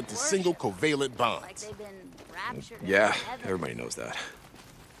break up into single covalent Like bonds. they've been raptured Yeah, into heaven. everybody knows that.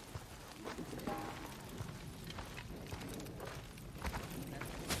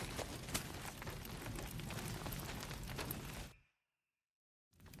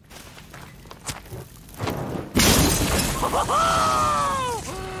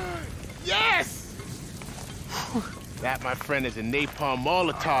 Yes! That, my friend, is a napalm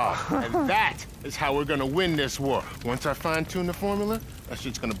Molotov, and that is how we're gonna win this war. Once I fine-tune the formula, that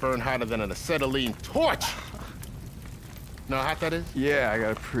shit's gonna burn hotter than an acetylene torch. Know how hot that is? Yeah, I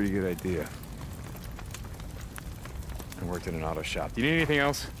got a pretty good idea. I worked in an auto shop. Do you need anything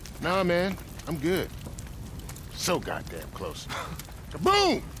else? Nah, man, I'm good. So goddamn close.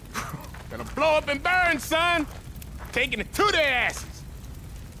 Kaboom! Gonna blow up and burn, son! Taking it to their asses!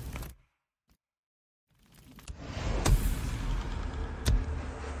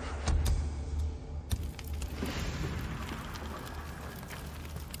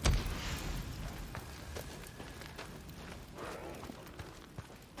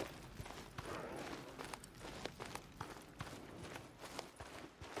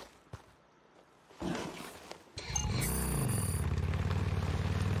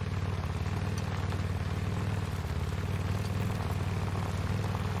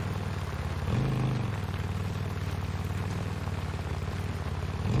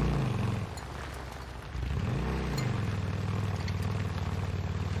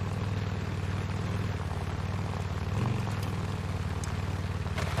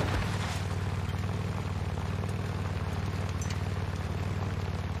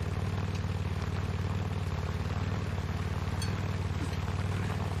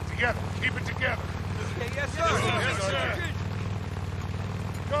 Together. Keep it together. Yes, sir. Yes, sir.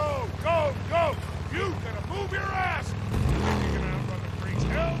 Go, go, go! You gotta move your ass! Taking out from the creeks.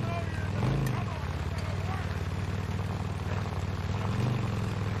 Hell no, you're not. Come on, you gotta work.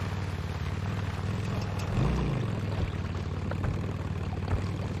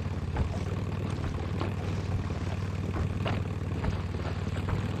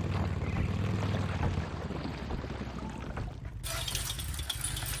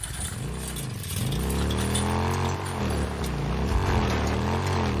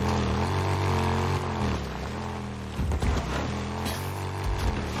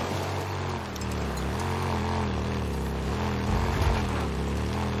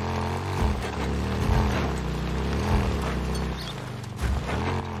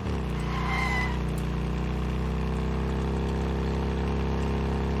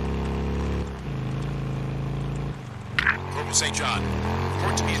 Corporal St. John,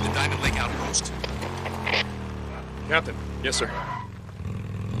 report to me at the Diamond Lake Outpost. Captain. Yes, sir.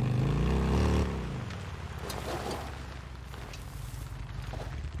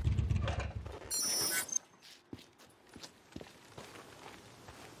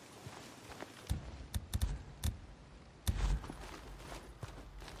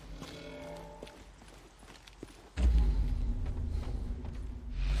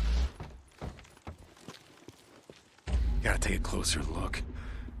 Gotta take a closer look.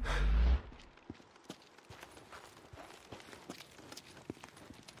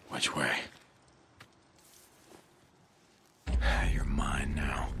 Which way? You're mine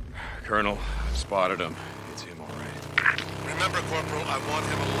now. Colonel, I've spotted him. It's him, all right. Remember, Corporal, I want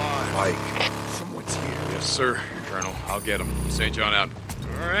him alive. Mike, someone's here. Yes, sir, Colonel. I'll get him. St. John out.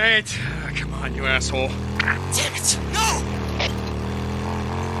 All right. Come on, you asshole. Damn it! No!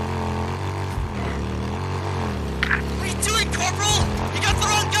 What are you doing, Corporal? You got the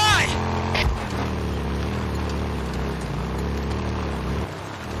wrong guy!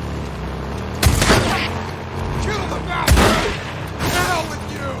 Kill the bastard! Hell with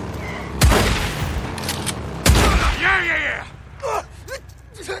you! Yeah, yeah, yeah!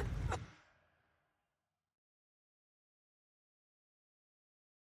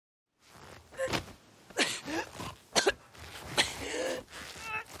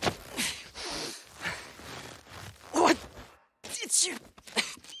 What did you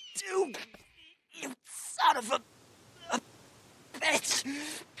do, you son of a bitch?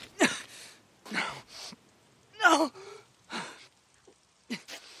 No. No.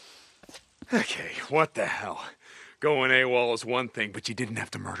 what the hell? Going AWOL is one thing, but you didn't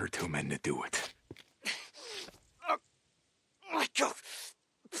have to murder 2 men to do it. Let go.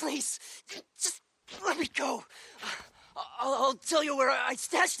 Please. Just let me go. I'll tell you where I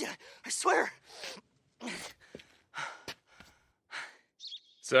stashed it. I swear.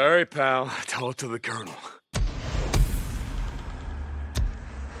 Sorry, pal. Tell it to the Colonel.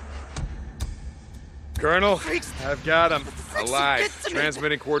 Colonel, I've got him. Alive.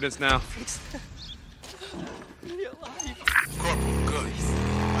 Transmitting coordinates now. Corporal, good.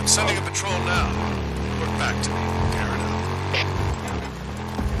 I'm sending a patrol now. Report back to me. Garret out.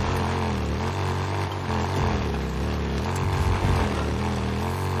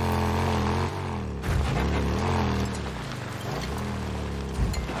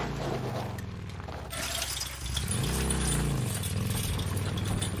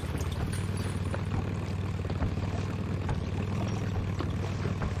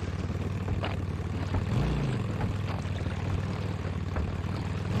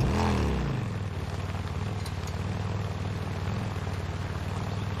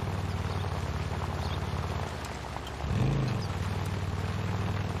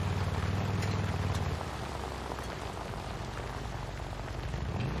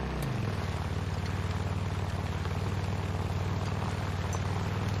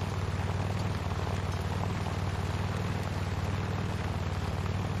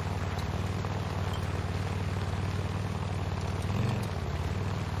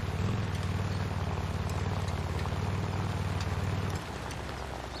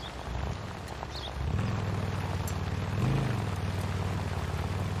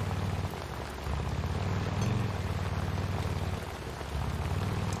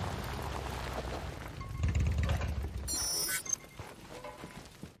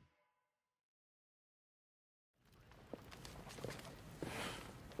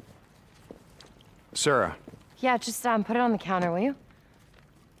 Sarah. Yeah, just put it on the counter, will you?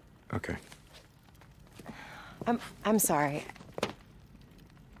 Okay. I'm sorry.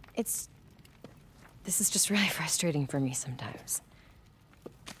 This is just really frustrating for me sometimes.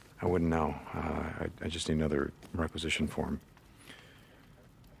 I wouldn't know. I just need another requisition form.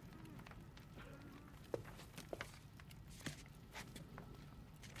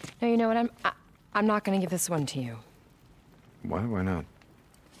 No, you know what? I'm not gonna give this one to you. Why? Why not?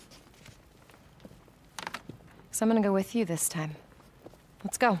 So I'm gonna go with you this time.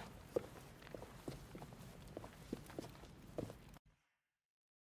 Let's go.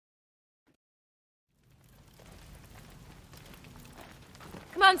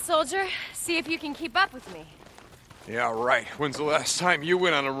 Come on, soldier. See if you can keep up with me. Yeah, right. When's the last time you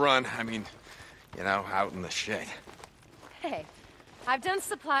went on a run? I mean, you know, out in the shade. Hey, I've done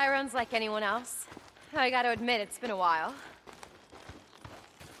supply runs like anyone else. I gotta admit, it's been a while.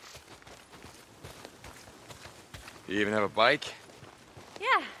 You even have a bike?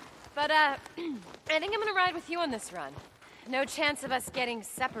 Yeah, but I think I'm gonna ride with you on this run. No chance of us getting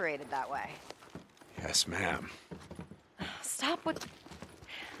separated that way. Yes, ma'am. Stop what...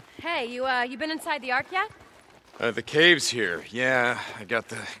 Hey, you been inside the Ark yet? The cave's here. Yeah, I got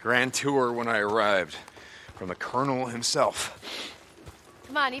the grand tour when I arrived. From the Colonel himself.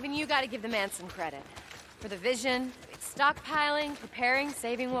 Come on, even you gotta give the man some credit. For the vision, stockpiling, preparing,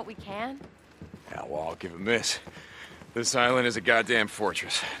 saving what we can. Yeah, well, I'll give him this. This island is a goddamn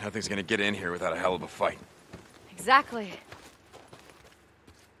fortress. Nothing's gonna get in here without a hell of a fight. Exactly.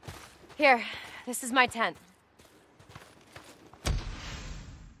 Here, this is my tent.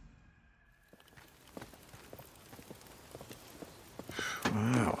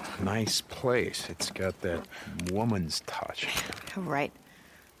 Wow, nice place. It's got that woman's touch. Right.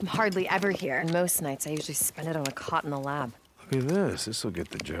 I'm hardly ever here, and most nights I usually spend it on a cot in the lab. Look at this. This'll get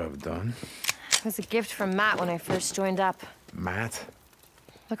the job done. It was a gift from Matt when I first joined up. Matt?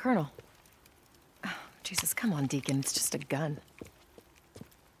 The Colonel. Oh, Jesus, come on, Deacon. It's just a gun.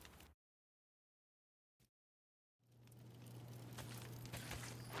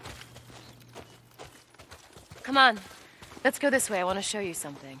 Come on. Let's go this way. I want to show you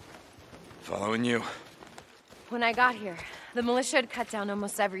something. Following you. When I got here, the militia had cut down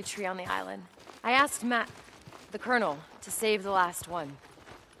almost every tree on the island. I asked Matt, the Colonel, to save the last one.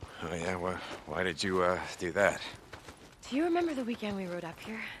 Oh, yeah? Why did you, do that? Do you remember the weekend we rode up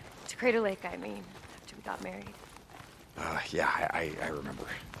here? To Crater Lake, I mean, after we got married. Yeah, I remember.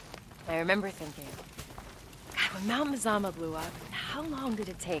 I remember thinking, God, when Mount Mazama blew up, how long did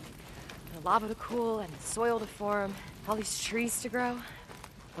it take for the lava to cool and the soil to form, all these trees to grow?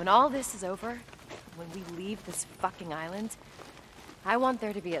 When all this is over, when we leave this fucking island, I want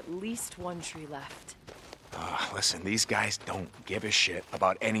there to be at least one tree left. Listen, these guys don't give a shit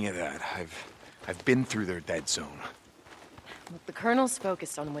about any of that. I've I've been through their dead zone. Look, the Colonel's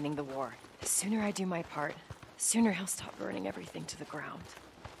focused on winning the war. The sooner I do my part, the sooner he'll stop burning everything to the ground.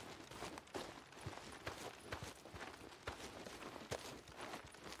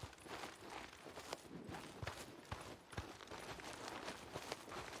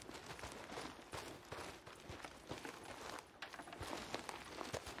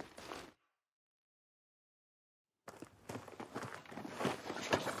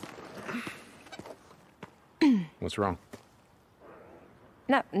 What's wrong?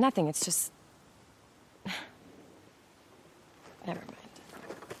 No, nothing. It's just... Never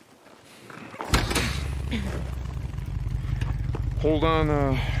mind. Hold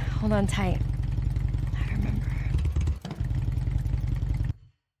on, Hold on tight. I remember.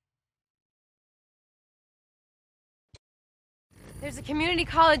 There's a community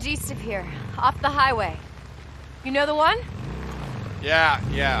college east of here, off the highway. You know the one? Yeah.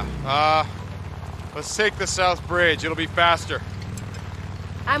 Let's take the South Bridge. It'll be faster.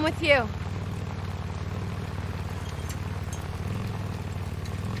 I'm with you.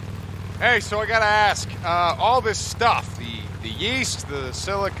 Hey, so I gotta ask, all this stuff, the yeast, the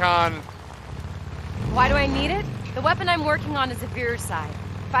silicon... Why do I need it? The weapon I'm working on is a viricide.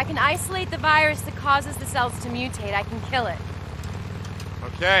 If I can isolate the virus that causes the cells to mutate, I can kill it.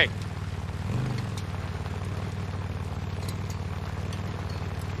 Okay.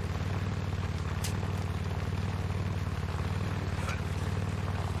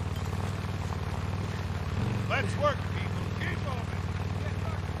 Let's work, people. Keep moving.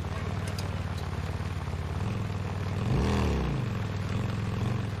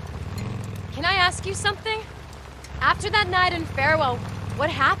 Can I ask you something? After that night in Farewell,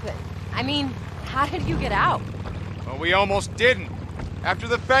 what happened? I mean, how did you get out? Well, we almost didn't. After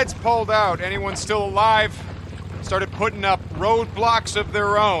the feds pulled out, anyone still alive started putting up roadblocks of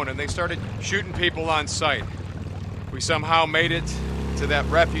their own, and they started shooting people on sight. We somehow made it to that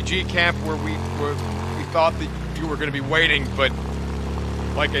refugee camp where we thought that you were going to be waiting, but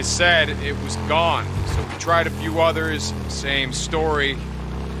like I said, it was gone. So we tried a few others, same story.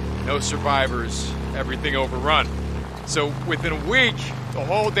 No survivors, everything overrun. So within a week, the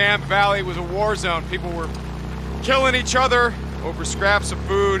whole damn valley was a war zone. People were killing each other over scraps of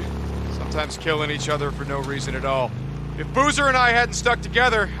food, sometimes killing each other for no reason at all. If Boozer and I hadn't stuck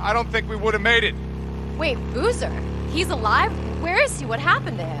together, I don't think we would have made it. Wait, Boozer? He's alive? Where is he? What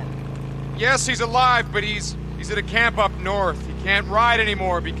happened to him? Yes, he's alive, but he's at a camp up north. He can't ride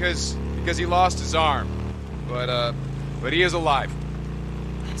anymore because he lost his arm. But he is alive.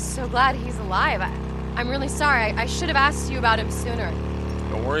 I'm so glad he's alive. I'm really sorry. I should have asked you about him sooner.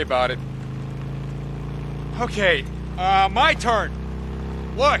 Don't worry about it. Okay, my turn.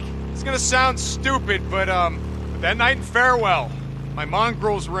 Look, it's gonna sound stupid, but that night in Farewell, my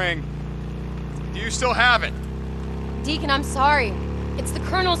Mongrel's ring, do you still have it? Deacon, I'm sorry. It's the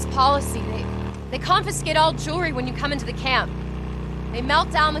Colonel's policy. They confiscate all jewelry when you come into the camp. They melt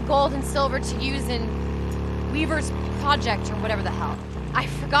down the gold and silver to use in Weaver's project or whatever the hell. I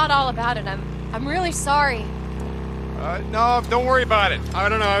forgot all about it. I'm really sorry. No, don't worry about it. I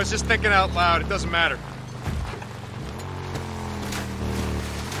don't know, I was just thinking out loud. It doesn't matter.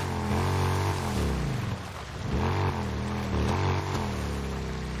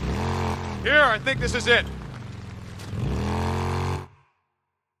 Here, I think this is it.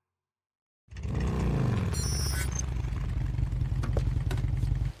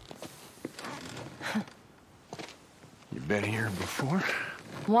 You been here before?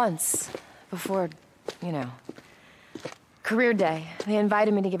 Once. Before, career day. They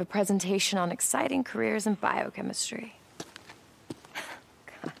invited me to give a presentation on exciting careers in biochemistry.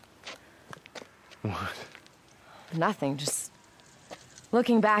 God. What? Nothing, just...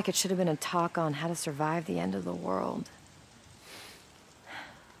 Looking back, it should have been a talk on how to survive the end of the world.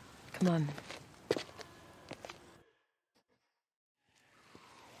 Come on.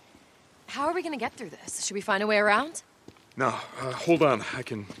 How are we gonna get through this? Should we find a way around? No, hold on. I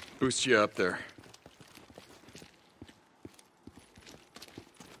can boost you up there.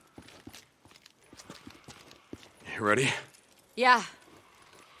 You ready? Yeah.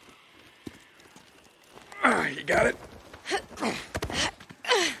 You got it?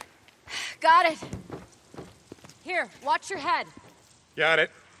 Got it. Here, watch your head. Got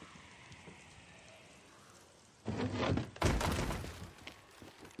it.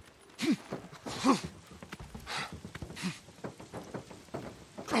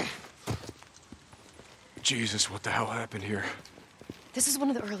 Jesus, what the hell happened here? This is one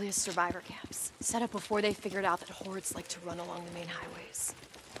of the earliest survivor camps, set up before they figured out that hordes like to run along the main highways.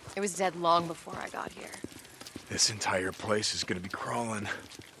 It was dead long before I got here. This entire place is gonna be crawling.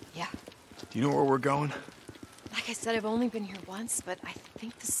 Yeah. Do you know where we're going? Like I said, I've only been here once, but I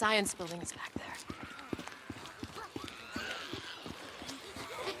think the science building is back there.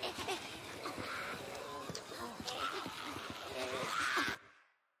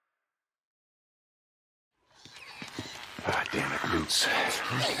 Ah, damn it, Roots.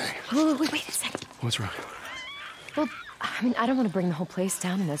 Okay. Wait a second. What's wrong? Well, I mean, I don't want to bring the whole place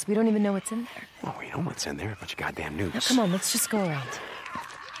down in this. We don't even know what's in there. Oh, we know what's in there. A bunch of goddamn nukes. Now, come on, let's just go around.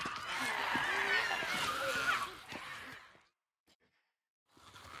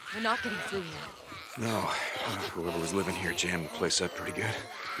 We're not getting through here. No. Whoever was living here jammed the place up pretty good.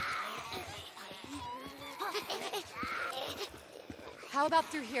 How about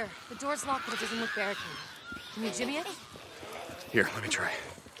through here? The door's locked, but it doesn't look barricaded. Can you jimmy it? Here, let me try.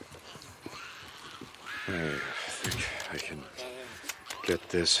 I think I can get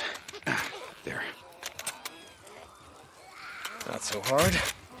this. There. Not so hard.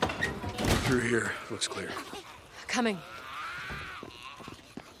 Through here, looks clear. Coming.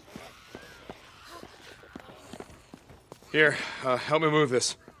 Here, help me move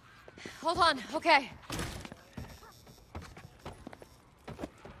this. Hold on, okay.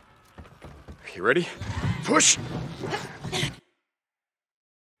 You ready? Push!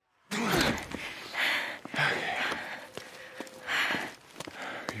 Are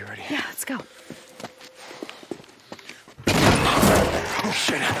you ready? Yeah, let's go. Oh,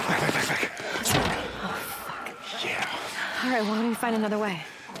 shit. Back. Oh, fuck. Yeah. All right, well, why don't we find another way?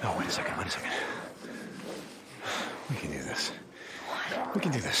 No, wait a second. We can do this. What? We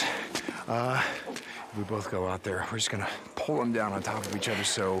can do this. If we both go out there, we're just gonna pull them down on top of each other,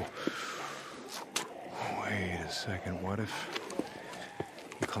 so... Wait a second, what if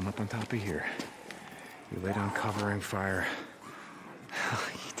you come up on top of here? You lay down covering fire.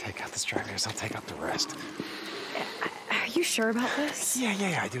 You take out the stragglers, I'll take out the rest. Are you sure about this?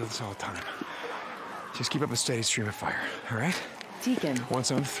 Yeah, I do this all the time. Just keep up a steady stream of fire, all right? Deacon.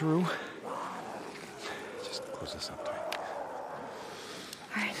 Once I'm through, just close this up tight.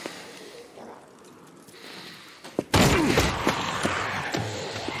 All right.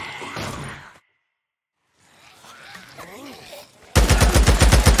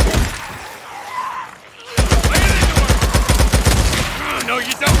 No,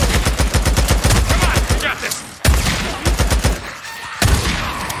 you don't! Come on, you got this!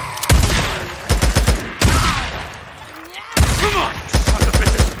 Come on, son of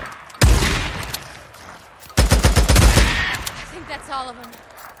bitches! I think that's all of them.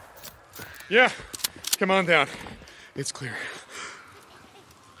 Yeah, come on down. It's clear.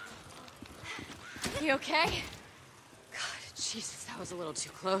 You okay? God, Jesus, that was a little too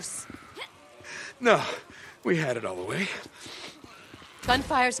close. No, we had it all the way.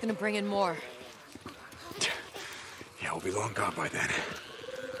 Gunfire's gonna bring in more. Yeah, we'll be long gone by then.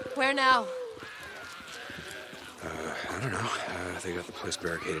 Where now? I don't know. They got the place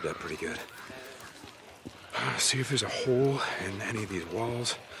barricaded up pretty good. See if there's a hole in any of these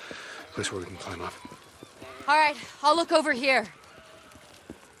walls. A place where we can climb up. All right, I'll look over here.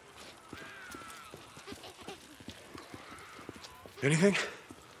 Anything?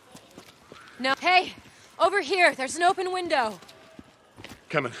 No. Hey, over here. There's an open window.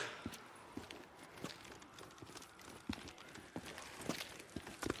 Coming.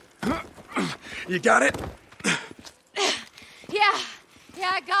 You got it? Yeah,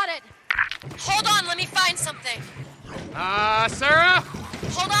 I got it. Hold on, let me find something. Sarah?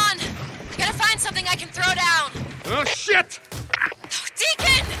 Hold on. I gotta find something I can throw down. Oh, shit! Oh,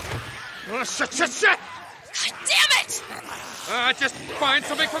 Deacon! Oh, shit! God damn it! Just find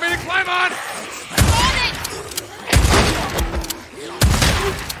something for me to climb on! On it!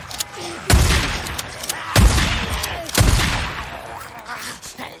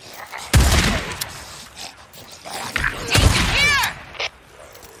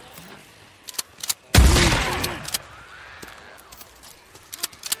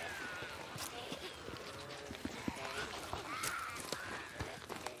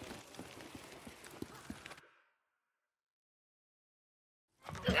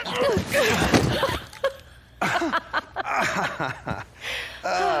 Oh,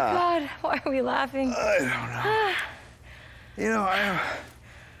 God, why are we laughing? I don't know. You know, I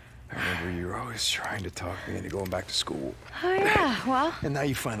remember you were always trying to talk me into going back to school. Oh, yeah, well... And now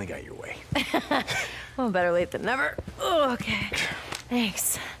you finally got your way. Well, better late than never. Oh, okay.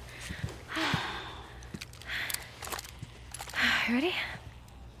 Thanks. You ready?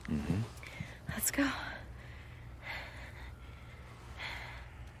 Mm-hmm. Let's go.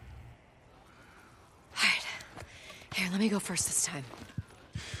 Here, let me go first this time.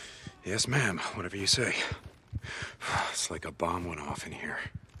 Yes, ma'am. Whatever you say. It's like a bomb went off in here.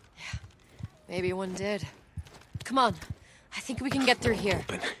 Yeah. Maybe one did. Come on. I think we can get through here.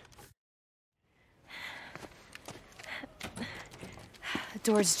 The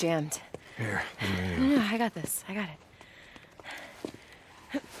door's jammed. Here. No, I got this. I got it.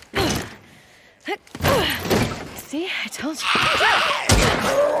 See? I told you.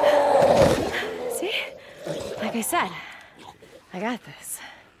 See? Like I said, I got this.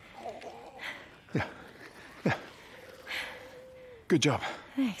 Yeah. Good job.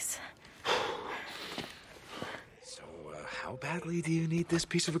 Thanks. So, how badly do you need this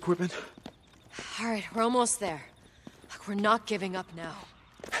piece of equipment? All right, we're almost there. Look, we're not giving up now.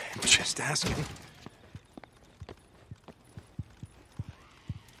 I'm just asking.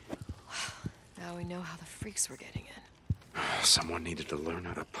 Now we know how the freaks were getting in. Someone needed to learn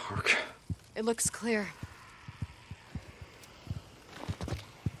how to park. It looks clear.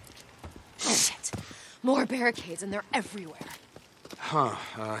 Shit! More barricades, and they're everywhere. Huh.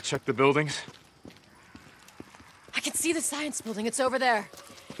 Check the buildings. I can see the science building. It's over there.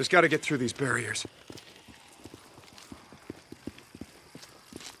 Just gotta get through these barriers.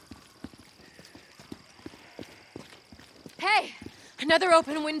 Hey! Another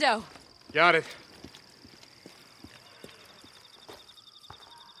open window. Got it.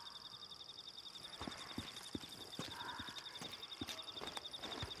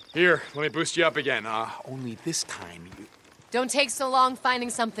 Here, let me boost you up again. Only this time you... Don't take so long finding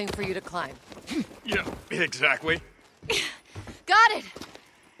something for you to climb. Yeah, exactly. Got it!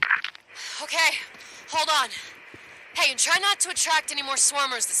 Okay, hold on. Hey, and try not to attract any more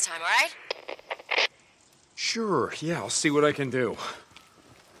swarmers this time, all right? Sure, yeah, I'll see what I can do.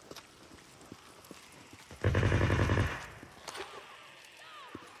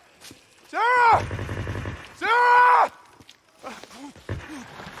 Sarah! Sarah!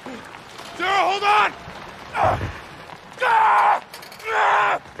 Sarah, hold on!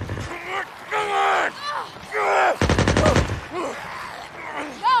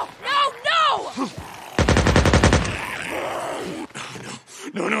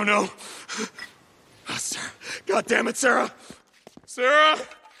 No. Oh, Sarah. God damn it, Sarah! Sarah!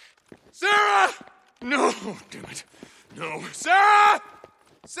 Sarah! No, damn it. No. Sarah!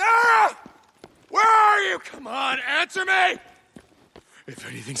 Sarah! Where are you? Come on, answer me! If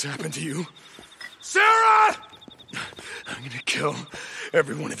anything's happened to you, Sarah! I'm gonna kill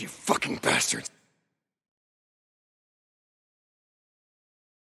every one of you fucking bastards.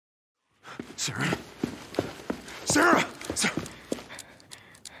 Sarah? Sarah!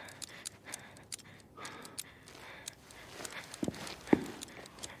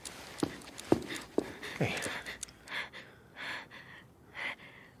 Hey.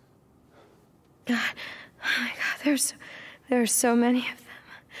 God, oh my God, there are so many of them.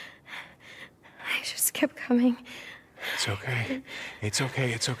 They just kept coming. It's okay. It's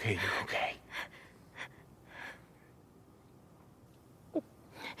okay. It's okay. You're okay.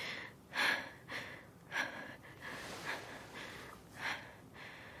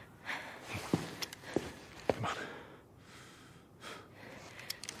 Come on.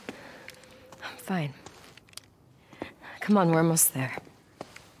 I'm fine. Come on, we're almost there.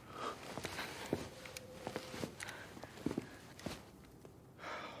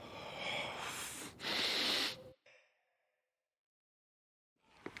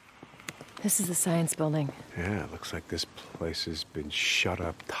 This is the science building. Yeah, it looks like this place has been shut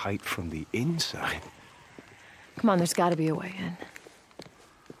up tight from the inside. Come on, there's gotta be a way in.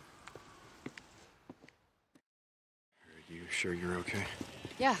 Are you sure you're okay?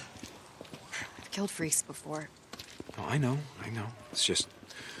 Yeah. I've killed freaks before. Oh, I know. It's just...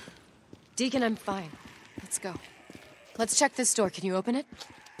 Deacon, I'm fine. Let's go. Let's check this door. Can you open it?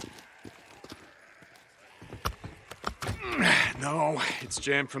 No, it's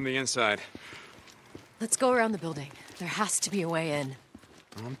jammed from the inside. Let's go around the building. There has to be a way in.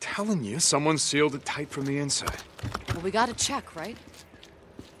 I'm telling you, someone sealed it tight from the inside. Well, we gotta check, right?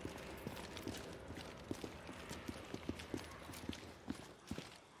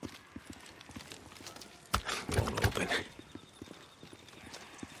 Won't open.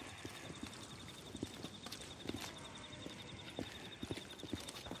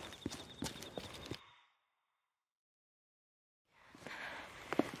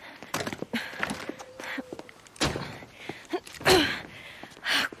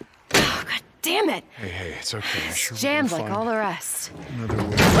 Damn it! Hey, it's okay. I'm sure It's jammed we'll like find all the rest. another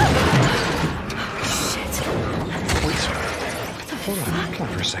way. Shit. Wait, hold on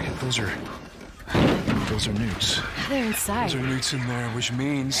for a second. Those are newts. They're inside. Those are newts in there, which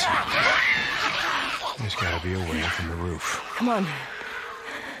means there's gotta be a way from the roof. Come on.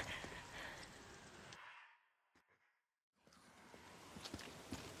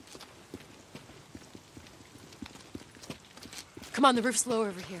 Come on, the roof's low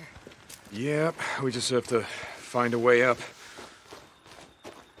over here. Yep, we just have to find a way up.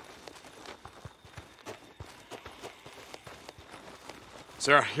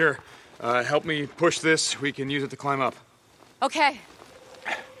 Sarah, here, help me push this. We can use it to climb up. Okay.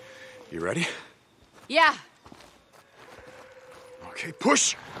 You ready? Yeah. Okay,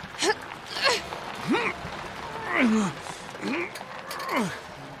 push!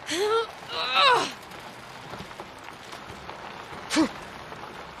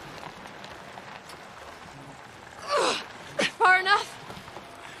 Far enough?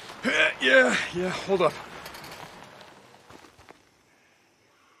 Yeah, hold up.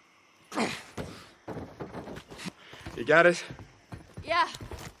 You got it? Yeah.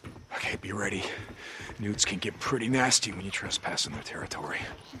 Okay, be ready. Newts can get pretty nasty when you trespass in their territory.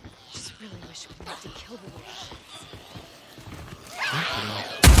 Just really wish we had to kill the witch.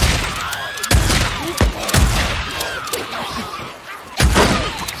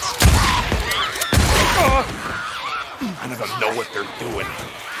 None of them know what they're doing.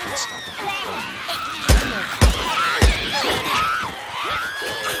 Can't stop them from killing you.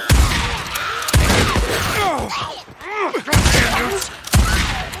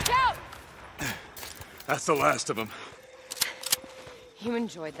 That's the last of them. You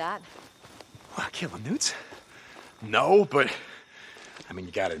enjoyed that? What, killing newts? No, but I mean,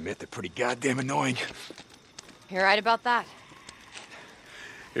 you gotta admit they're pretty goddamn annoying. You're right about that.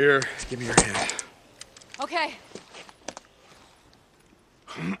 Here, give me your hand. Okay.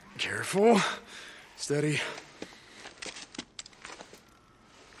 Careful. Steady.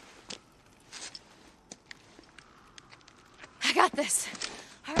 I got this.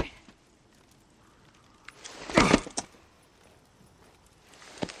 All right.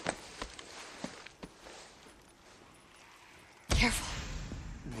 Careful.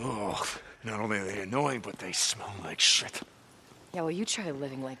 Oh, not only are they annoying, but they smell like shit. Yeah, well, you try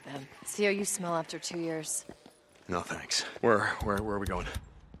living like them. See how you smell after 2 years. No, thanks. Where are we going?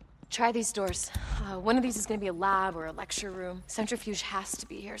 Try these doors. One of these is gonna be a lab or a lecture room. Centrifuge has to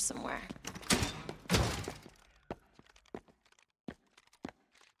be here somewhere.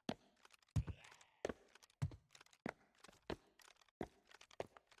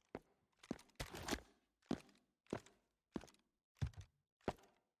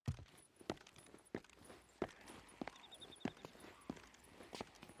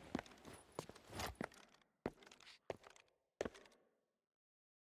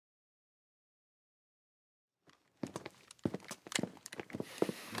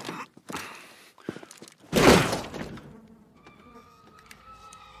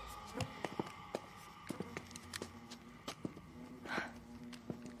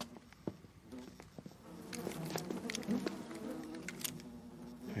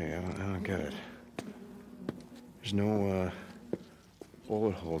 Hey, I don't get it. There's no,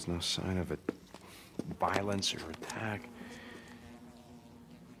 bullet holes, no sign of violence or attack.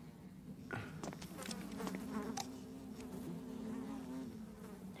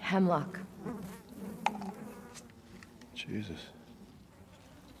 Hemlock. Jesus.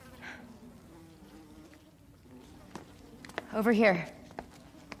 Over here.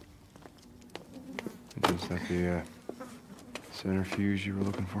 Is that the, centrifuge you were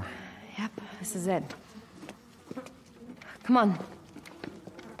looking for? Yep, this is it. Come on.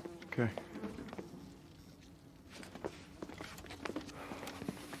 Okay.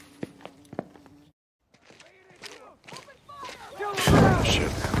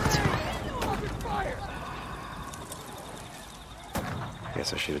 Shit.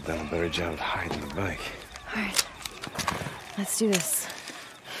 Guess I should have done a better job of hiding the bike. All right. Let's do this.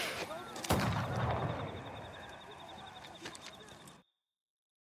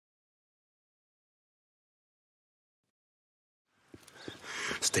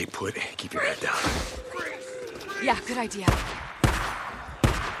 Stay put. Keep your head down. Yeah, good idea.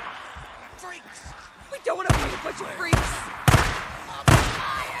 Freaks! We don't want to be a bunch of freaks!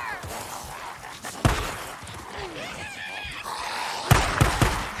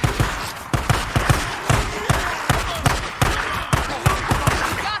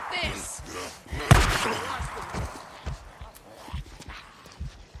 We got this!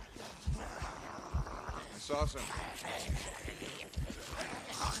 It's awesome.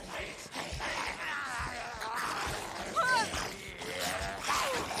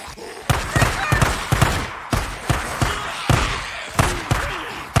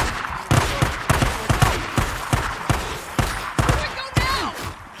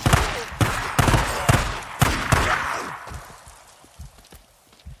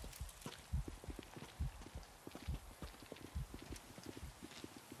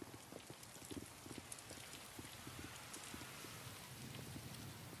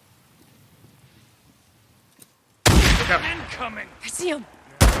 Kevin. Incoming. I see him.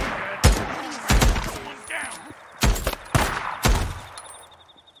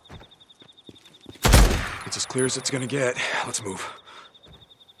 It's as clear as it's gonna get. Let's move.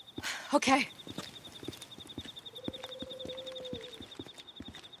 Okay.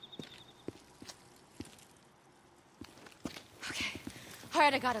 Okay. All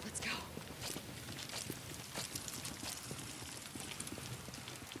right, I got it. Let's go.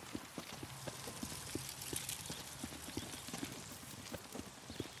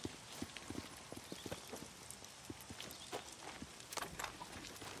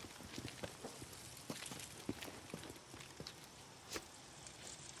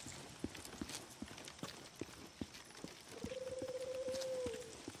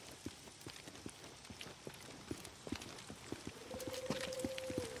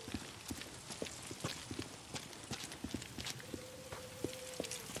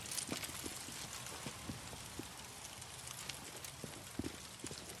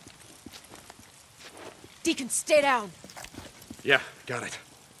 Deacon, stay down. Yeah, got it.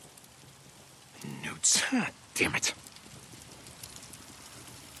 Newts. Damn it.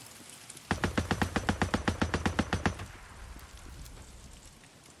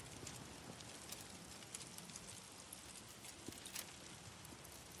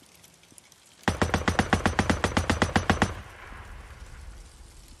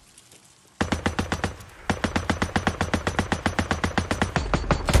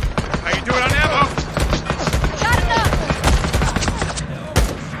 How you doing on ammo?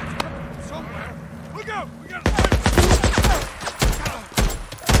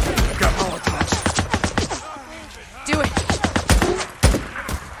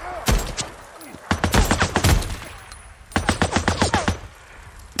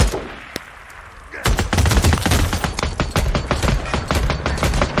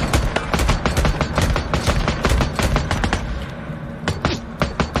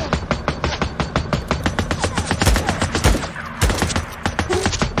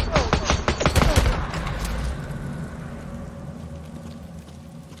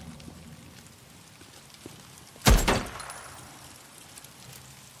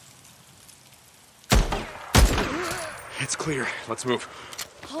 It's clear. Let's move.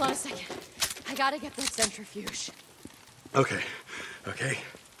 Hold on a second. I gotta get this centrifuge. Okay. Okay.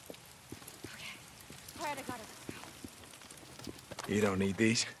 All right, I got it. You don't need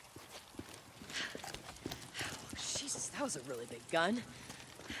these? Oh, Jesus, that was a really big gun.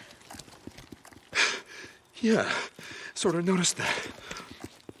 Yeah. Sort of noticed that.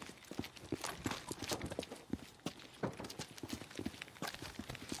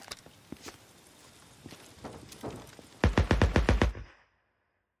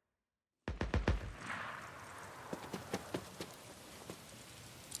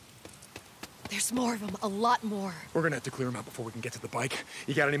 There's more of them, a lot more. We're gonna have to clear them out before we can get to the bike.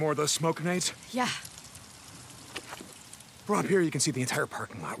 You got any more of those smoke grenades? Yeah. From up here, you can see the entire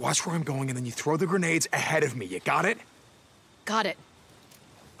parking lot. Watch where I'm going, and then you throw the grenades ahead of me. You got it? Got it.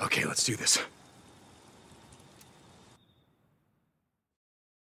 Okay, let's do this.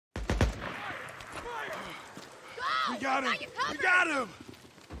 We got him! We got him!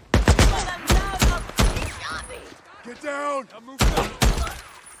 Get down! I'm moving up.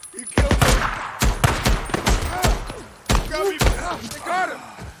 You killed him! Got me! They got him!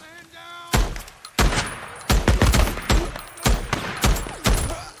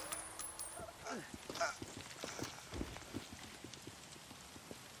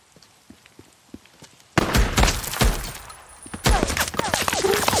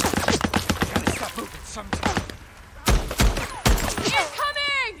 Gotta stop moving sometime.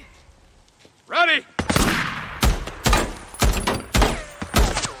 Incoming! Ready!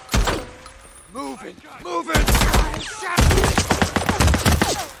 Moving! Moving!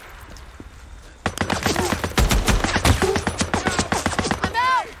 I'm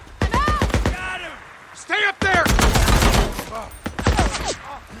out! I'm out! Got him! Stay up there!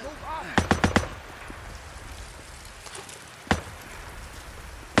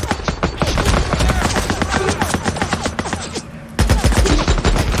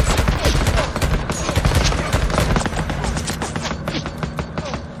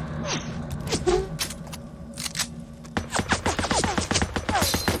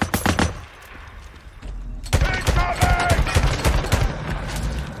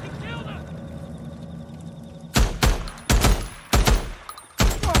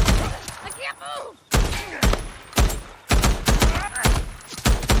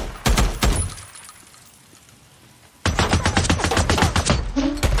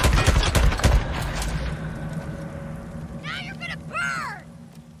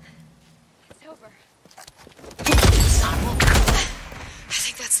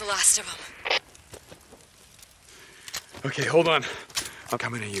 last of them. Okay, hold on. I'm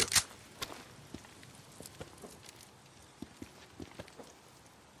coming to you.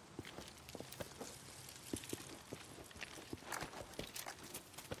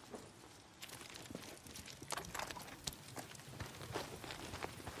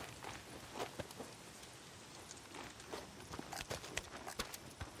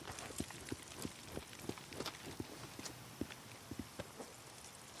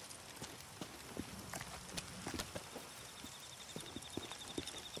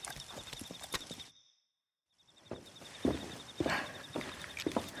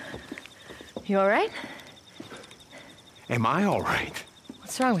 You all right? Am I all right?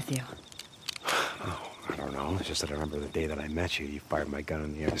 What's wrong with you? Oh, I don't know. It's just that I remember the day that I met you. You fired my gun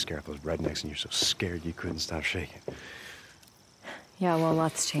in the air to scare off those rednecks, and you're so scared you couldn't stop shaking. Yeah, well,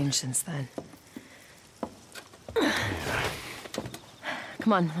 lots changed since then.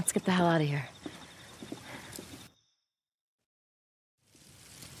 Come on, let's get the hell out of here.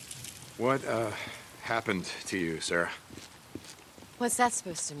 What, happened to you, Sarah? What's that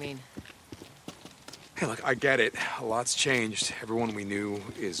supposed to mean? Hey, look, I get it. A lot's changed. Everyone we knew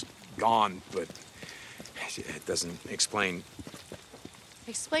is gone, but it doesn't explain.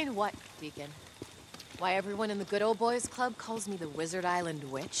 Explain what, Deacon? Why everyone in the Good Old Boys Club calls me the Wizard Island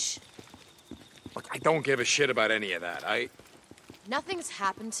Witch? Look, I don't give a shit about any of that. Nothing's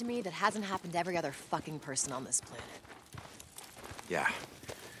happened to me that hasn't happened to every other fucking person on this planet. Yeah.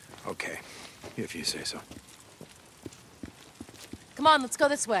 Okay. If you say so. Come on, let's go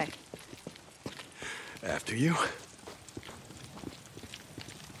this way. After you.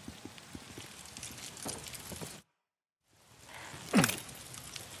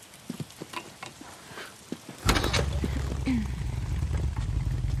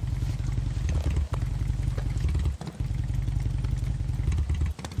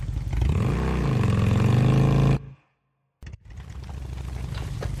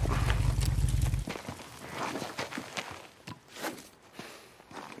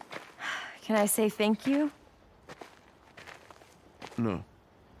 Can I say thank you? No.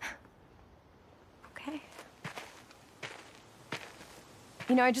 Okay.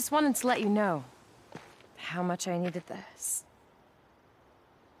 You know, I just wanted to let you know how much I needed this.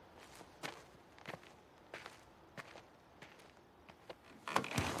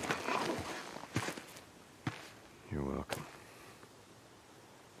 You're welcome.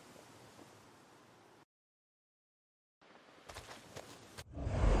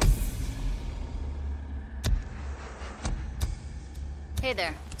 Hey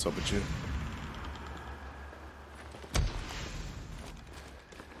there. What's up with you?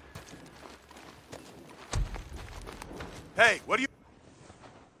 Hey, what are you...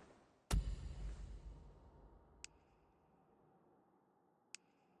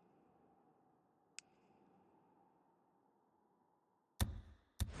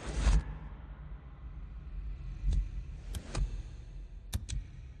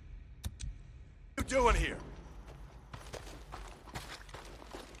 doing here?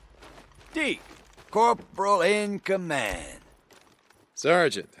 D. Corporal in command.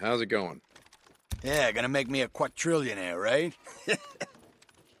 Sergeant, how's it going? Yeah, gonna make me a quadrillionaire, right?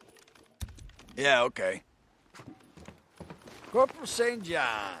 Yeah, okay. Corporal St.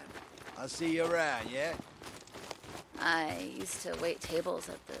 John. I'll see you around, yeah? I used to wait tables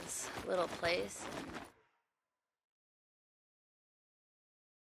at this little place.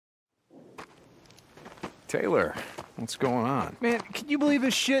 Taylor, what's going on? Man, can you believe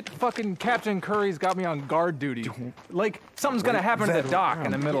this shit? Fucking Captain Curry's got me on guard duty. Like, something's gonna happen to the dock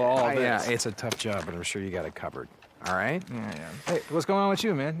in the middle of all this. Yeah, it's a tough job, but I'm sure you got it covered. All right? Yeah. Hey, what's going on with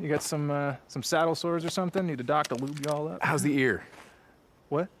you, man? You got some saddle sores or something? Need a doc to lube you all up? How's the ear?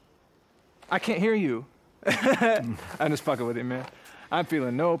 What? I can't hear you. I'm just fucking with you, man. I'm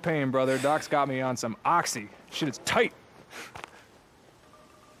feeling no pain, brother. Doc's got me on some oxy. Shit is tight.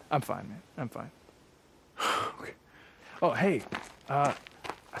 I'm fine, man. I'm fine. Okay. Oh, hey. I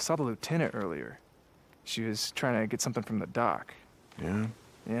saw the lieutenant earlier. She was trying to get something from the dock. Yeah?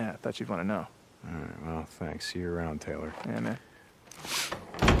 Yeah, I thought you'd want to know. All right, well, thanks. See you around, Taylor. Yeah, man.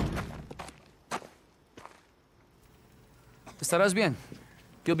 Estarás bien.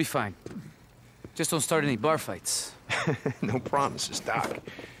 You'll be fine. Just don't start any bar fights. No promises, Doc.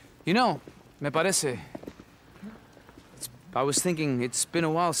 You know, me parece... I was thinking it's been a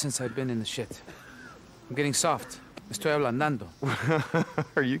while since I've been in the shit. I'm getting soft. Estoy ablandando.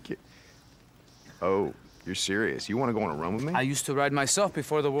 Are you kidding? Oh, you're serious? You want to go on a run with me? I used to ride myself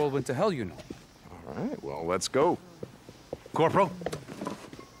before the world went to hell, you know. All right, well, let's go. Corporal?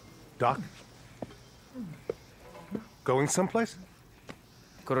 Doc? Going someplace?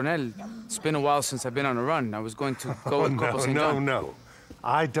 Coronel, it's been a while since I've been on a run. I was going to go with Corporal St. John. No.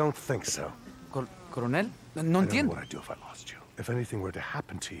 I don't think so. Coronel? No I don't know entiendo. what I'd do if I lost you. If anything were to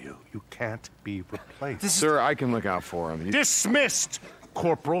happen to you, you can't be replaced. Sir, I can look out for him. Dismissed,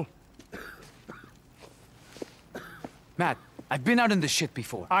 Corporal. Matt, I've been out in the shit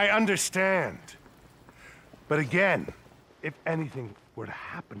before. I understand. But again, if anything were to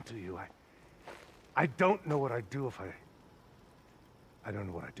happen to you, I don't know what I'd do if I don't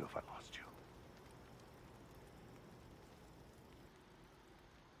know what I'd do if I lost you.